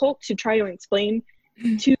difficult to try to explain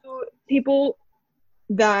to people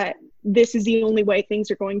that this is the only way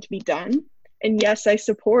things are going to be done. And yes, I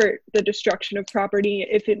support the destruction of property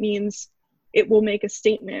if it means it will make a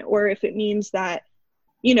statement, or if it means that,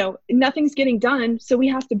 you know, nothing's getting done, so we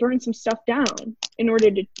have to burn some stuff down in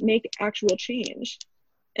order to make actual change.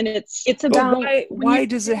 And it's about why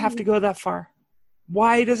does it have to go that far?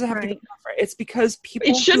 Why does it have to go that far? It's because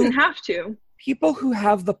it shouldn't have to. People who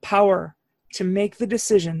have the power to make the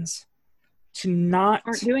decisions to not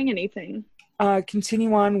aren't doing anything.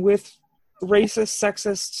 Continue on with racist,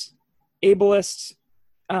 sexist, ableist,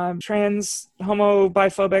 trans, homo,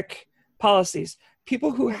 biphobic policies.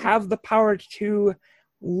 People who have the power to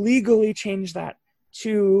legally change that,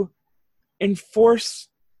 to enforce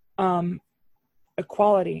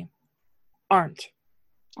equality, aren't.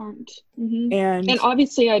 Mm-hmm. And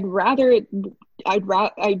obviously I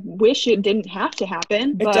wish it didn't have to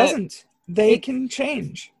happen, but it doesn't. They can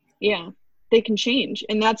change. Yeah, they can change.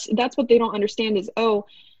 And that's what they don't understand is, oh,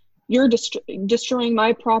 you're destroying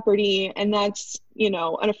my property and that's, you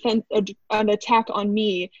know, an attack on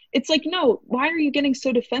me. It's like, no, why are you getting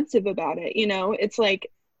so defensive about it? You know, it's like,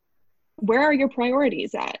 where are your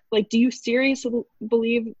priorities at? Like, do you seriously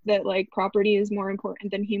believe that like property is more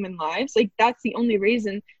important than human lives? Like, that's the only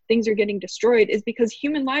reason things are getting destroyed is because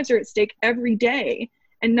human lives are at stake every day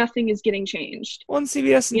and nothing is getting changed. Well, and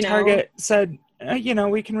CVS and Target said, you know,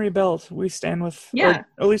 we can rebuild. We stand with, or at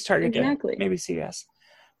least Target did, maybe CVS.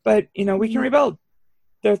 But, you know, we can rebuild.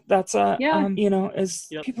 That's you know, is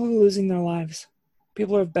people are losing their lives.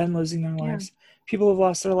 People have been losing their lives. People have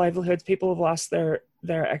lost their livelihoods. People have lost their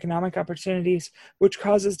economic opportunities, which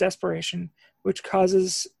causes desperation, which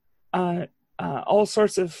causes all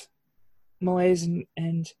sorts of malaise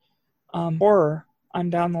and horror on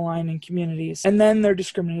down the line in communities. And then they're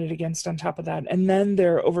discriminated against on top of that. And then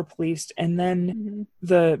they're over-policed. And then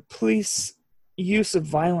the police use of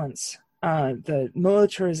violence, the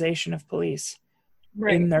militarization of police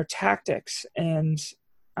in their tactics. And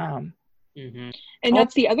and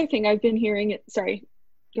that's the other thing I've been hearing. Sorry,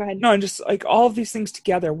 go ahead. No, and just like all of these things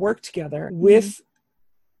together, work together with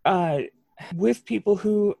people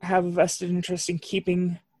who have a vested interest in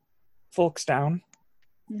keeping folks down,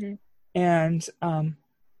 and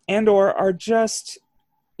or are just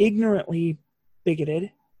ignorantly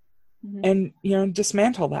bigoted, and you know,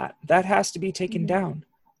 dismantle that. That has to be taken down.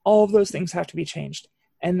 All of those things have to be changed,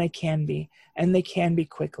 and they can be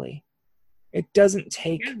quickly. It doesn't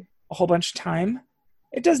take a whole bunch of time.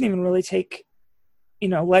 It doesn't even really take, you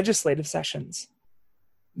know, legislative sessions.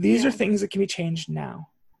 These are things that can be changed now.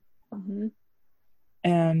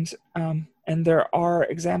 And there are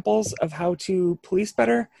examples of how to police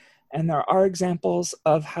better, and there are examples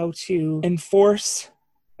of how to enforce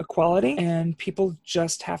equality, and people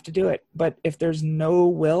just have to do it. But if there's no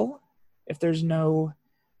will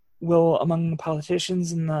among the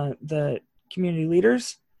politicians and the community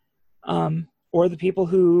leaders, or the people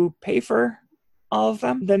who pay for all of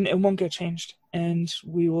them, then it won't get changed. And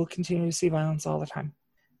we will continue to see violence all the time.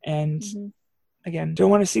 And again, don't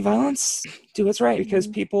want to see violence? Do what's right, because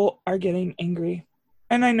people are getting angry.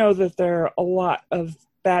 And I know that there are a lot of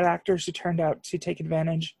bad actors who turned out to take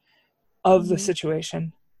advantage of the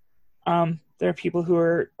situation. There are people who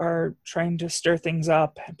are trying to stir things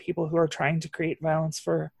up, and people who are trying to create violence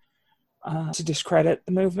to discredit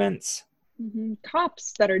the movements.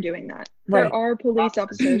 Cops that are doing that. There are police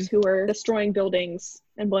officers who are destroying buildings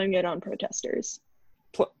and blaming it on protesters.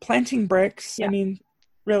 Planting bricks. I mean,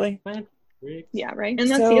 really? Yeah, right. And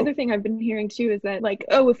that's the other thing I've been hearing too, is that like,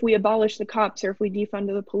 oh, if we abolish the cops or if we defund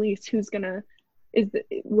the police,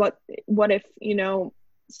 what if, you know,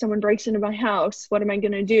 someone breaks into my house? What am I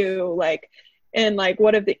gonna do? Like, and like,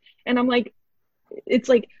 what if and I'm like, it's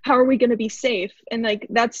like, how are we going to be safe? And like,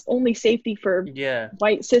 that's only safety for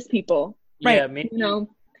white cis people. Yeah, right? You know,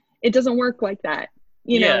 it doesn't work like that,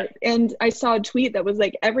 you know. And I saw a tweet that was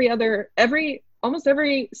like almost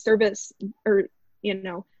every service, or, you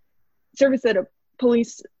know, service that a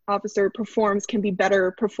police officer performs can be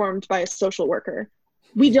better performed by a social worker.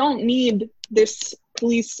 We don't need this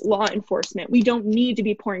police law enforcement. We don't need to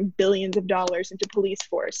be pouring billions of dollars into police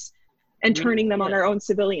force and turning them on our own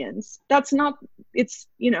civilians. That's not, it's,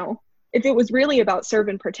 you know, if it was really about serve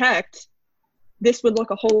and protect, this would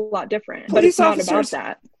look a whole lot different. But it's not about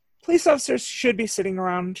that. Police officers should be sitting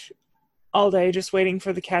around all day just waiting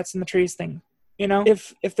for the cats in the trees thing. You know,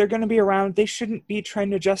 if they're going to be around, they shouldn't be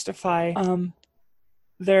trying to justify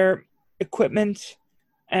their equipment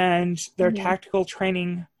and their tactical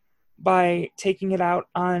training by taking it out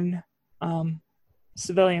on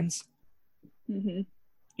civilians.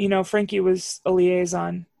 You know, Frankie was a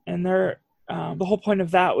liaison, and the whole point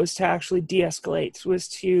of that was to actually de-escalate, was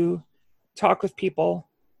to talk with people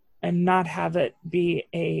and not have it be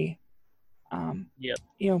a you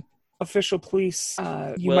know, official police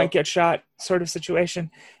you might get shot sort of situation.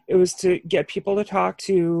 It was to get people to talk,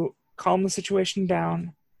 to calm the situation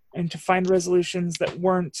down, and to find resolutions that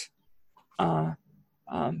weren't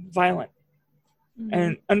violent.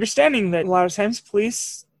 And understanding that a lot of times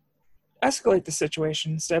police escalate the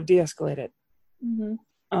situation instead of de-escalate it.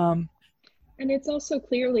 And it's also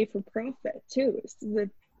clearly for profit too. It's the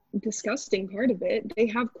disgusting part of it. They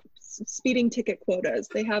have speeding ticket quotas,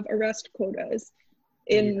 they have arrest quotas,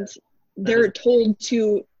 and they're told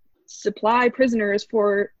to supply prisoners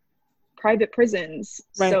for private prisons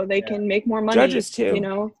so they can make more money. Judges too, you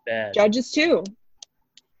know. Judges too.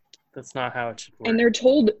 That's not how it should work. And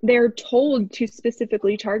they're told to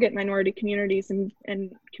specifically target minority communities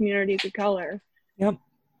and communities of color.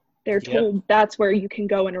 They're told that's where you can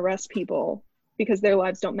go and arrest people because their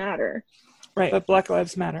lives don't matter. Right, but Black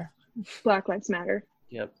Lives Matter. Black Lives Matter.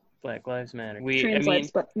 Yep, Black Lives Matter. Trans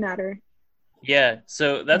lives matter. Yeah,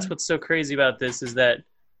 so that's what's so crazy about this, is that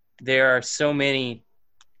there are so many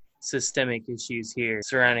systemic issues here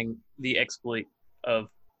surrounding the exploit of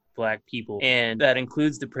Black people. And that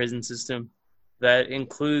includes the prison system. That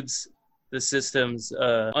includes the system's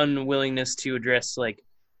unwillingness to address, like,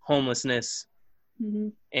 homelessness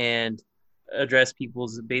and address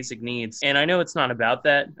people's basic needs. And I know it's not about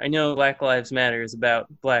that. I know Black Lives Matter is about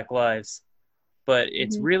Black lives, but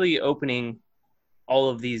it's really opening all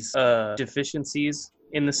of these deficiencies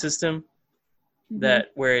in the system that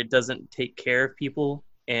where it doesn't take care of people,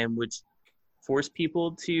 and which force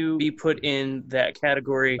people to be put in that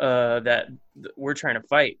category that we're trying to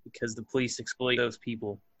fight, because the police exploit those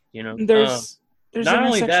people, you know. There's not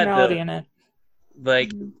only that, in it.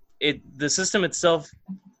 Like the system itself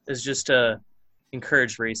is just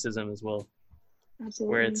encourage racism as well.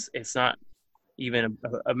 Absolutely. Where it's not even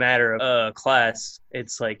a matter of class.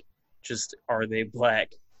 It's like, just, are they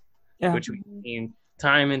Black? Which we've seen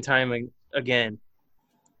time and time again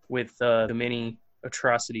with the many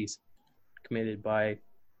atrocities committed by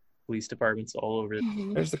police departments all over.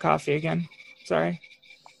 There's the coffee again. Sorry.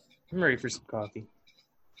 I'm ready for some coffee.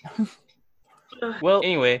 Well,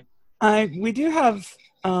 anyway, we do have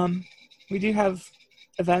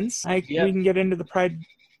events. We can get into the Pride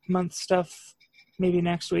Month stuff maybe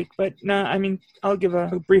next week, but no, I mean, I'll give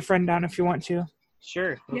a brief rundown if you want to.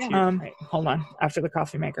 Sure. Right, hold on. After the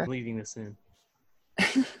coffee maker. I'm leaving this in.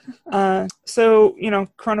 So, you know,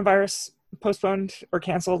 coronavirus postponed or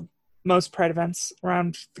canceled most Pride events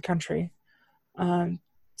around the country.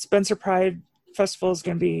 Spencer Pride Festival is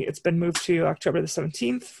it's been moved to October the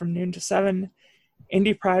 17th from noon to 7.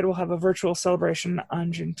 Indy Pride will have a virtual celebration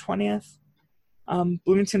on June 20th.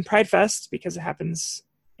 Bloomington Pride Fest, because it happens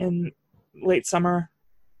in late summer,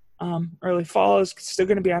 early fall, is still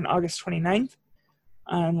going to be on August 29th,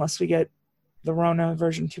 unless we get the Rona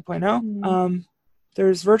version 2.0.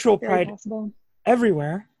 There's virtual Pride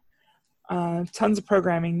everywhere. Tons of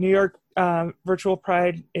programming. New York Virtual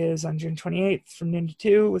Pride is on June 28th from noon to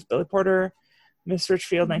 2 with Billy Porter, Miss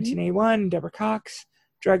Richfield 1981, Deborah Cox.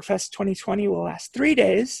 Drag Fest 2020 will last 3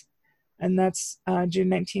 days, and that's June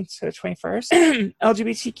 19th to 21st.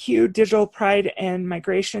 LGBTQ Digital Pride and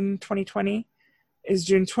Migration 2020 is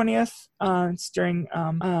June 20th. It's during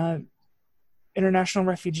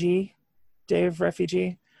International Day of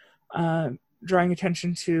Refugee, drawing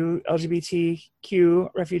attention to LGBTQ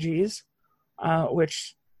refugees,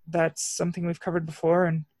 which that's something we've covered before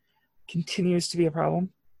and continues to be a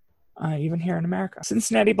problem, even here in America.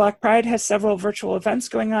 Cincinnati Black Pride has several virtual events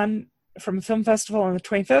going on, from a film festival on the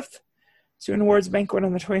 25th to an awards banquet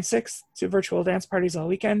on the 26th to virtual dance parties all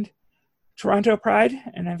weekend. Toronto Pride,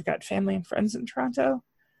 and I've got family and friends in Toronto.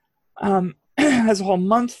 Has a whole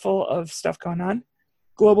month full of stuff going on.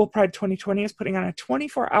 Global Pride 2020 is putting on a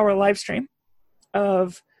 24-hour live stream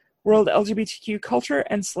of world LGBTQ culture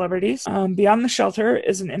and celebrities. Beyond the Shelter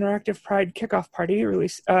is an interactive Pride kickoff party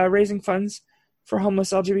raising funds for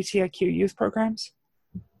homeless LGBTIQ youth programs.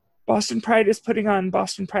 Boston Pride is putting on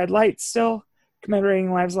Boston Pride Lights still,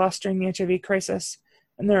 commemorating lives lost during the HIV crisis.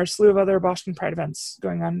 And there are a slew of other Boston Pride events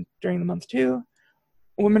going on during the month too.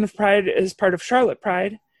 Women of Pride is part of Charlotte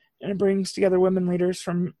Pride, and it brings together women leaders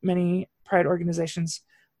from many Pride organizations.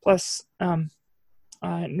 Plus,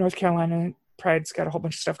 North Carolina Pride's got a whole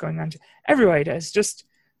bunch of stuff going on too. Everybody does. Just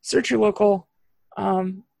search your local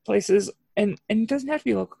places, and it doesn't have to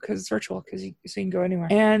be local because it's virtual, so you can go anywhere.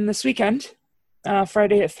 And this weekend,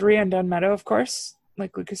 Friday at 3 on Dunn Meadow, of course,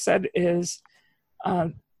 like Lucas said, is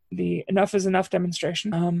the Enough is Enough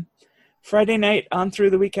demonstration. Friday night on through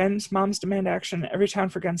the weekend, Moms Demand Action, Every Town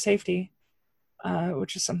for Gun Safety,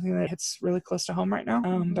 which is something that hits really close to home right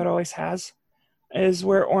now, but always has, is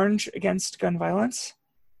Wear Orange Against Gun Violence.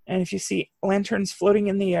 And if you see lanterns floating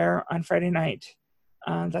in the air on Friday night,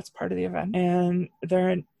 that's part of the event. And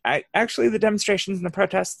actually the demonstrations and the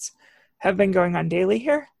protests have been going on daily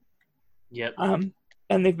here. Yep. And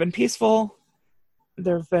they've been peaceful.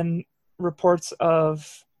 There have been reports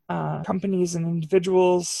of companies and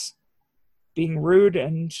individuals being rude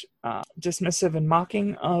and dismissive and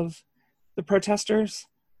mocking of the protesters.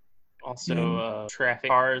 Also, traffic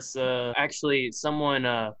cars. Actually,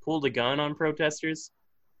 someone pulled a gun on protesters.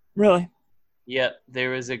 Really? Yep. There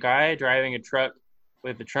was a guy driving a truck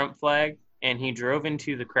with the Trump flag, and he drove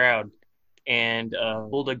into the crowd and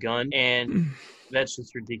pulled a gun, and that's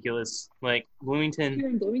just ridiculous. Like, Bloomington. You're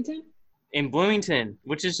in Bloomington? In Bloomington,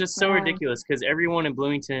 which is just so ridiculous because everyone in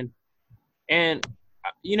Bloomington, and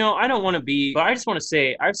I don't want to be, but I just want to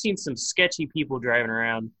say I've seen some sketchy people driving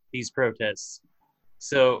around these protests.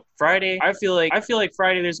 So Friday, I feel like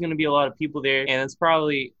Friday there's going to be a lot of people there, and it's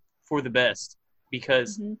probably for the best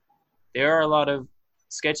because there are a lot of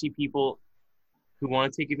sketchy people who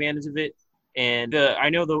want to take advantage of it. And I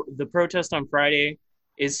know the protest on Friday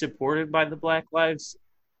is supported by the Black Lives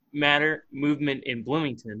Matter movement in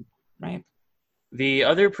Bloomington. Right. The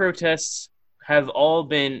other protests have all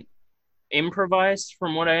been improvised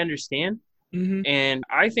from what I understand. And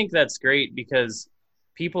I think that's great because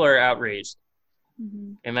people are outraged.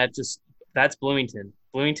 And that's Bloomington.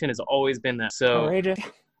 Bloomington has always been that. So outrageous.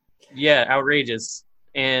 Yeah, outrageous.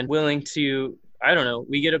 And willing to, I don't know,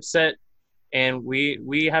 we get upset and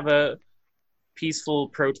we have a peaceful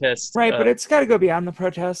protest. Right, but it's got to go beyond the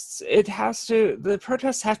protests. The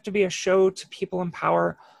protests have to be a show to people in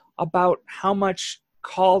power about how much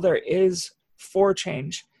call there is for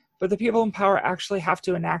change. But the people in power actually have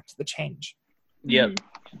to enact the change. Yep.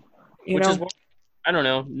 Which is what, I don't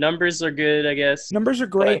know. Numbers are good, I guess. Numbers are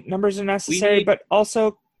great. Numbers are necessary, but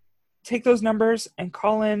also take those numbers and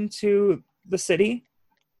call into the city.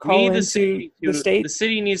 Call into the state. The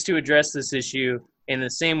city needs to address this issue in the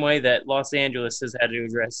same way that Los Angeles has had to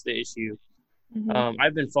address the issue.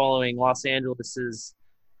 I've been following Los Angeles's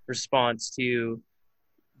response to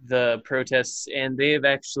the protests, and they've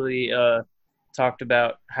actually talked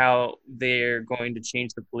about how they're going to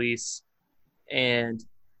change the police. And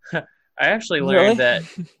I actually learned that,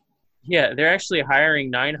 they're actually hiring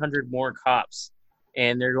 900 more cops,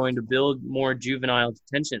 and they're going to build more juvenile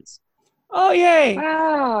detentions. Oh, yay.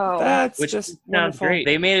 Wow. That's Which just sounds wonderful. great.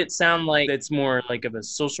 They made it sound like it's more like of a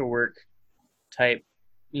social work type,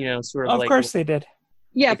 sort of Of like... course they did.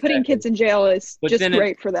 Yeah, Exactly. putting kids in jail is But just then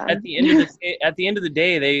great for them. At the end of the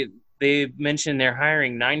day, they mentioned they're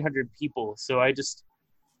hiring 900 people. So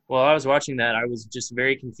while I was watching that, I was just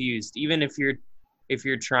very confused. Even if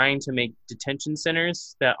you're trying to make detention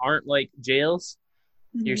centers that aren't like jails,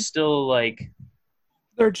 you're still like...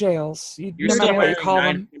 They're jails. You're still hiring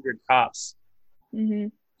 900 cops.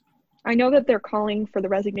 I know that they're calling for the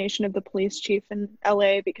resignation of the police chief in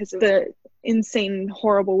LA because of the insane,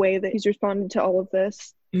 horrible way that he's responded to all of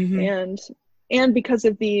this. And because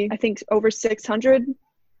of the, I think, over 600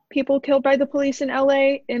 people killed by the police in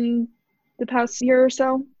LA in the past year or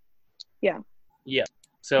so. Yeah.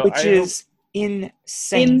 So which is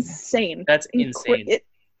insane. That's insane.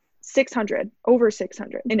 600, over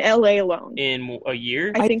 600 in LA alone. In a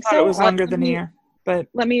year? I think thought so. it was longer than a year, but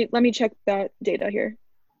let me check that data here.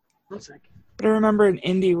 But I remember in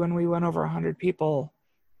Indy when we went over 100 people,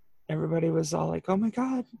 everybody was all like, "Oh my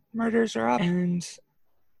God, murders are up," and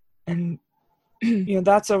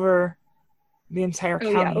that's over the entire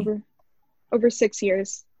county. Yeah, over 6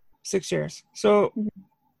 years. 6 years. So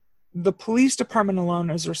the police department alone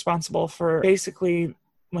is responsible for basically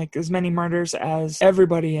like as many murders as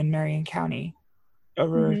everybody in Marion County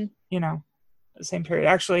over, you know, the same period.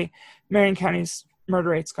 Actually, Marion County's murder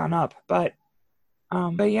rate's gone up, but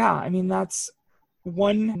yeah, I mean, that's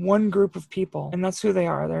one group of people, and that's who they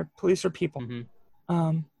are. They're police are people.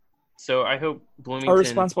 So I hope Bloomington are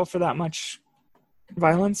responsible for that much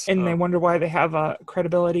violence, and they wonder why they have a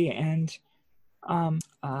credibility and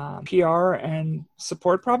PR and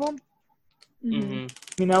support problem. I mean,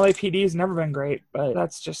 LAPD has never been great, but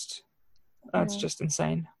that's just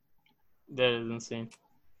insane. That is insane.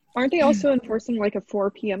 Aren't they also enforcing like a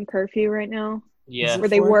 4 p.m. curfew right now? Yeah. Where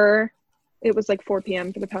they were. It was like 4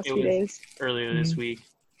 p.m. for the past few days. Earlier this week.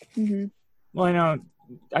 Well, I know.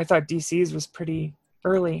 I thought DC's was pretty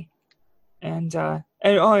early, and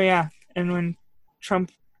oh yeah, and when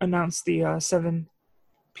Trump announced the 7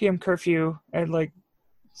 p.m. curfew at like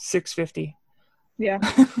 6:50. Yeah.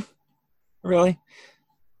 Really?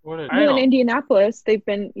 In Indianapolis, they've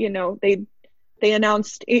been, you know, they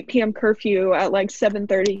announced 8 p.m. curfew at like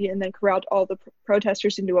 7:30, and then corralled all the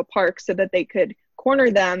protesters into a park so that they could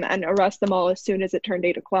corner them and arrest them all as soon as it turned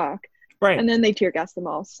 8 o'clock. Right. And then they tear gassed them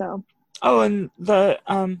all. So. Oh, and the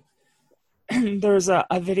there was a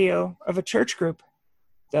video of a church group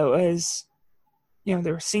that was, you know,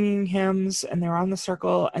 they were singing hymns and they were on the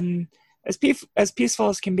circle and as peaceful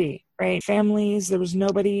as can be, right? Families, there was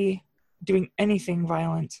nobody doing anything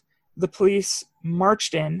violent. The police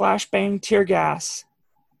marched in, flashbang, tear gas,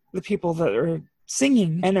 the people that were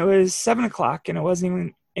singing, and it was 7 o'clock and it wasn't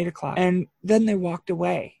even 8 o'clock. And then they walked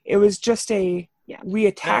away. It was just we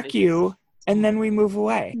attack you and then we move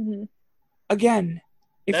away. Again,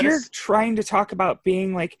 if you're trying to talk about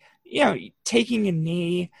being like, you know, taking a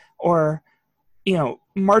knee or, you know,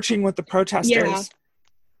 marching with the protesters,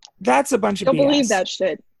 that's a bunch of BS. Don't believe that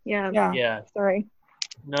shit. Yeah. Sorry.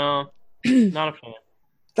 No, not a fan.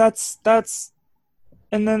 That's,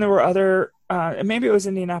 and then there were other, and maybe it was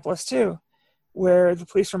Indianapolis too, where the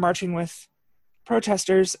police were marching with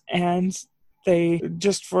protesters and they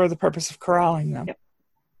just for the purpose of corralling them.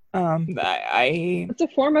 It's a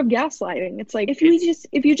form of gaslighting. It's like if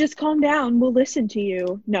you just calm down, we'll listen to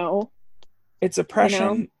you. No, it's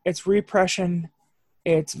oppression, it's repression,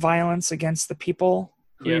 it's violence against the people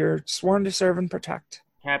who you're sworn to serve and protect.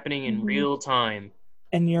 Happening in real time,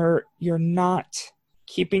 and you're not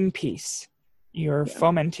keeping peace. You're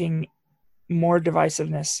fomenting more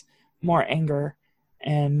divisiveness, more anger,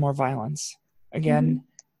 and more violence. Again,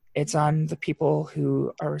 it's on the people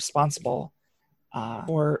who are responsible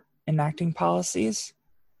for enacting policies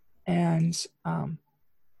and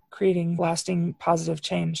creating lasting positive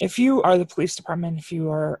change. If you are the police department, if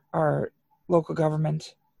you are our local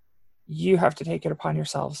government, you have to take it upon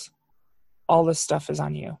yourselves. All this stuff is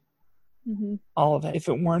on you. All of it. If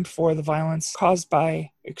it weren't for the violence caused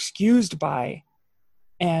by, excused by,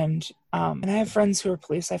 and I have friends who are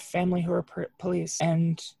police, I have family who are police,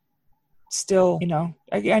 and still, you know,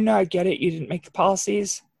 I know I get it, you didn't make the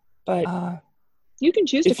policies, but you can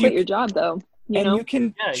choose to quit your job though. You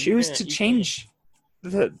can choose to change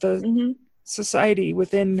the society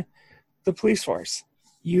within the police force.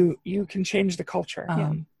 You can change the culture.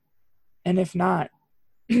 And if not,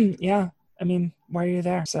 I mean, why are you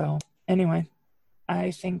there? So anyway,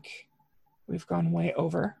 I think we've gone way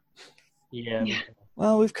over. Yeah.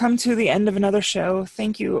 Well, we've come to the end of another show.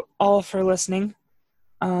 Thank you all for listening.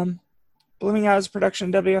 Blooming Out is a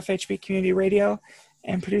production of WFHB Community Radio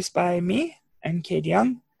and produced by me and Cade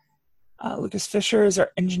Young. Lucas Fisher is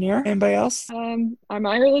our engineer. Anybody else? I'm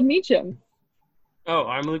Ireland Meacham. Oh,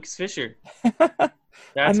 I'm Lucas Fisher.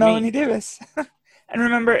 I'm Melanie Davis. And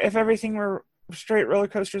remember, if everything were straight, roller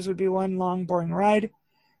coasters would be one long, boring ride.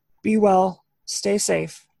 Be well, stay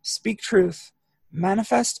safe, speak truth,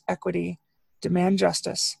 manifest equity, demand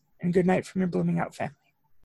justice, and good night from your Blooming Out fam.